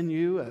in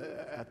you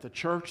at the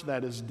church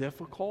that is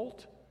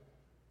difficult,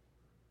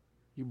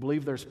 you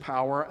believe there's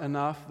power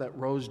enough that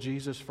rose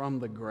Jesus from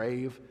the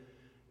grave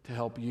to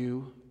help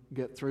you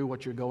get through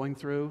what you're going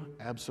through?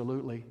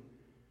 Absolutely.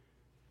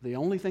 The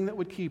only thing that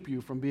would keep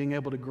you from being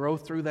able to grow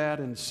through that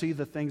and see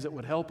the things that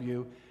would help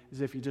you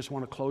is if you just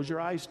want to close your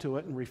eyes to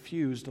it and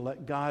refuse to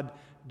let God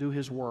do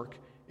His work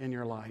in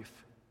your life.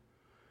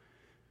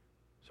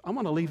 So I'm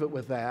going to leave it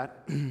with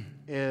that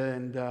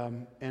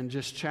and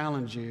just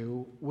challenge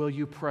you. Will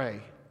you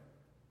pray?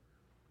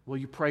 Will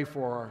you pray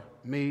for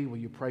me? Will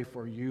you pray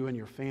for you and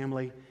your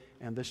family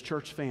and this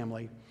church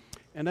family?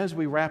 And as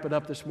we wrap it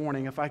up this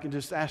morning, if I can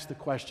just ask the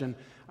question,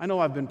 I know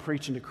I've been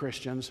preaching to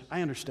Christians.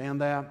 I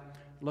understand that.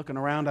 looking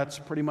around, that's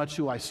pretty much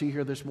who I see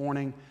here this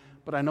morning.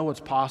 But I know it's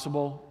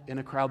possible in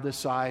a crowd this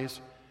size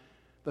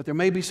that there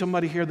may be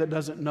somebody here that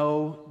doesn't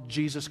know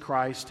Jesus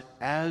Christ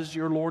as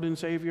your Lord and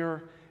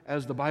Savior,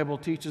 as the Bible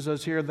teaches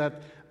us here,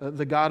 that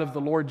the God of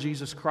the Lord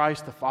Jesus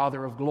Christ, the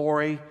Father of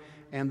glory,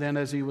 and then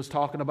as he was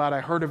talking about,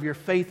 I heard of your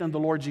faith in the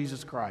Lord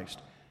Jesus Christ.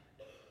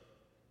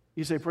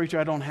 You say, preacher,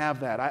 I don't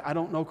have that. I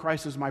don't know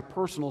Christ as my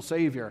personal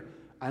Savior.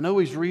 I know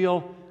He's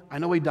real. I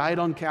know He died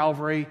on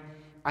Calvary.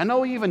 I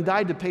know He even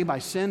died to pay my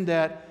sin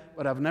debt,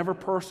 but I've never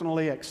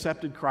personally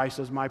accepted Christ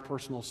as my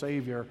personal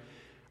Savior.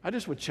 I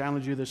just would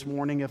challenge you this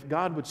morning, if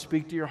God would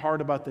speak to your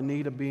heart about the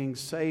need of being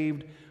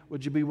saved,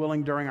 would you be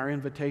willing during our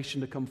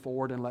invitation to come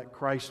forward and let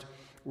Christ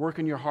work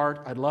in your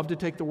heart? I'd love to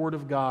take the Word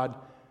of God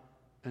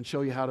and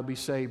show you how to be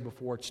saved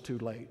before it's too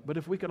late. But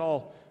if we could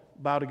all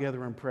bow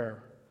together in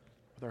prayer,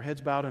 with our heads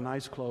bowed and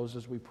eyes closed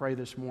as we pray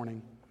this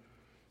morning.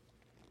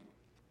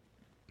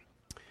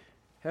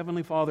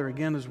 Heavenly Father,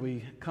 again, as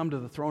we come to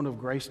the throne of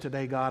grace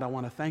today, God, I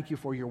want to thank you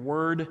for your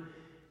Word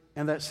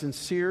and that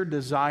sincere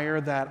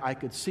desire that I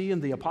could see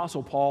in the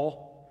Apostle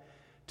Paul,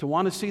 to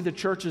want to see the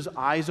church's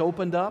eyes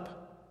opened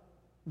up,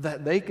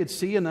 that they could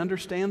see and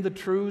understand the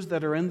truths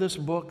that are in this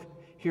book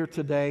here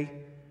today.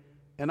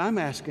 And I'm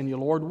asking you,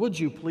 Lord, would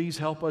you please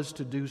help us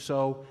to do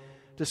so,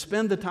 to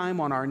spend the time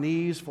on our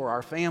knees for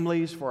our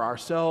families, for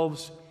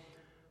ourselves,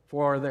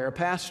 for their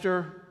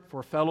pastor,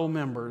 for fellow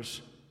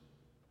members,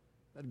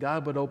 that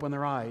God would open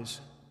their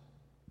eyes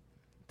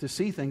to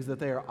see things that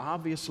they are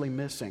obviously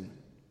missing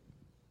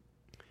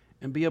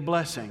and be a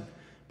blessing.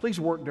 Please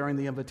work during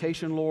the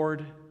invitation,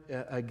 Lord.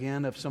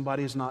 Again, if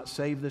somebody is not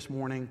saved this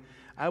morning,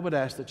 I would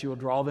ask that you will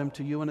draw them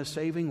to you in a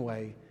saving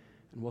way,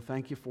 and we'll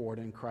thank you for it.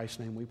 In Christ's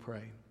name we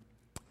pray.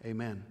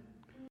 Amen.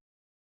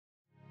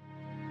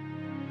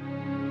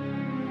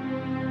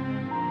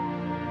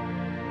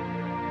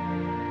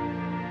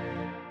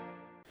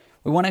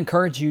 We want to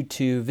encourage you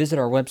to visit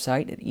our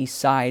website at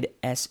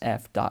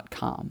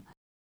eastsidesf.com.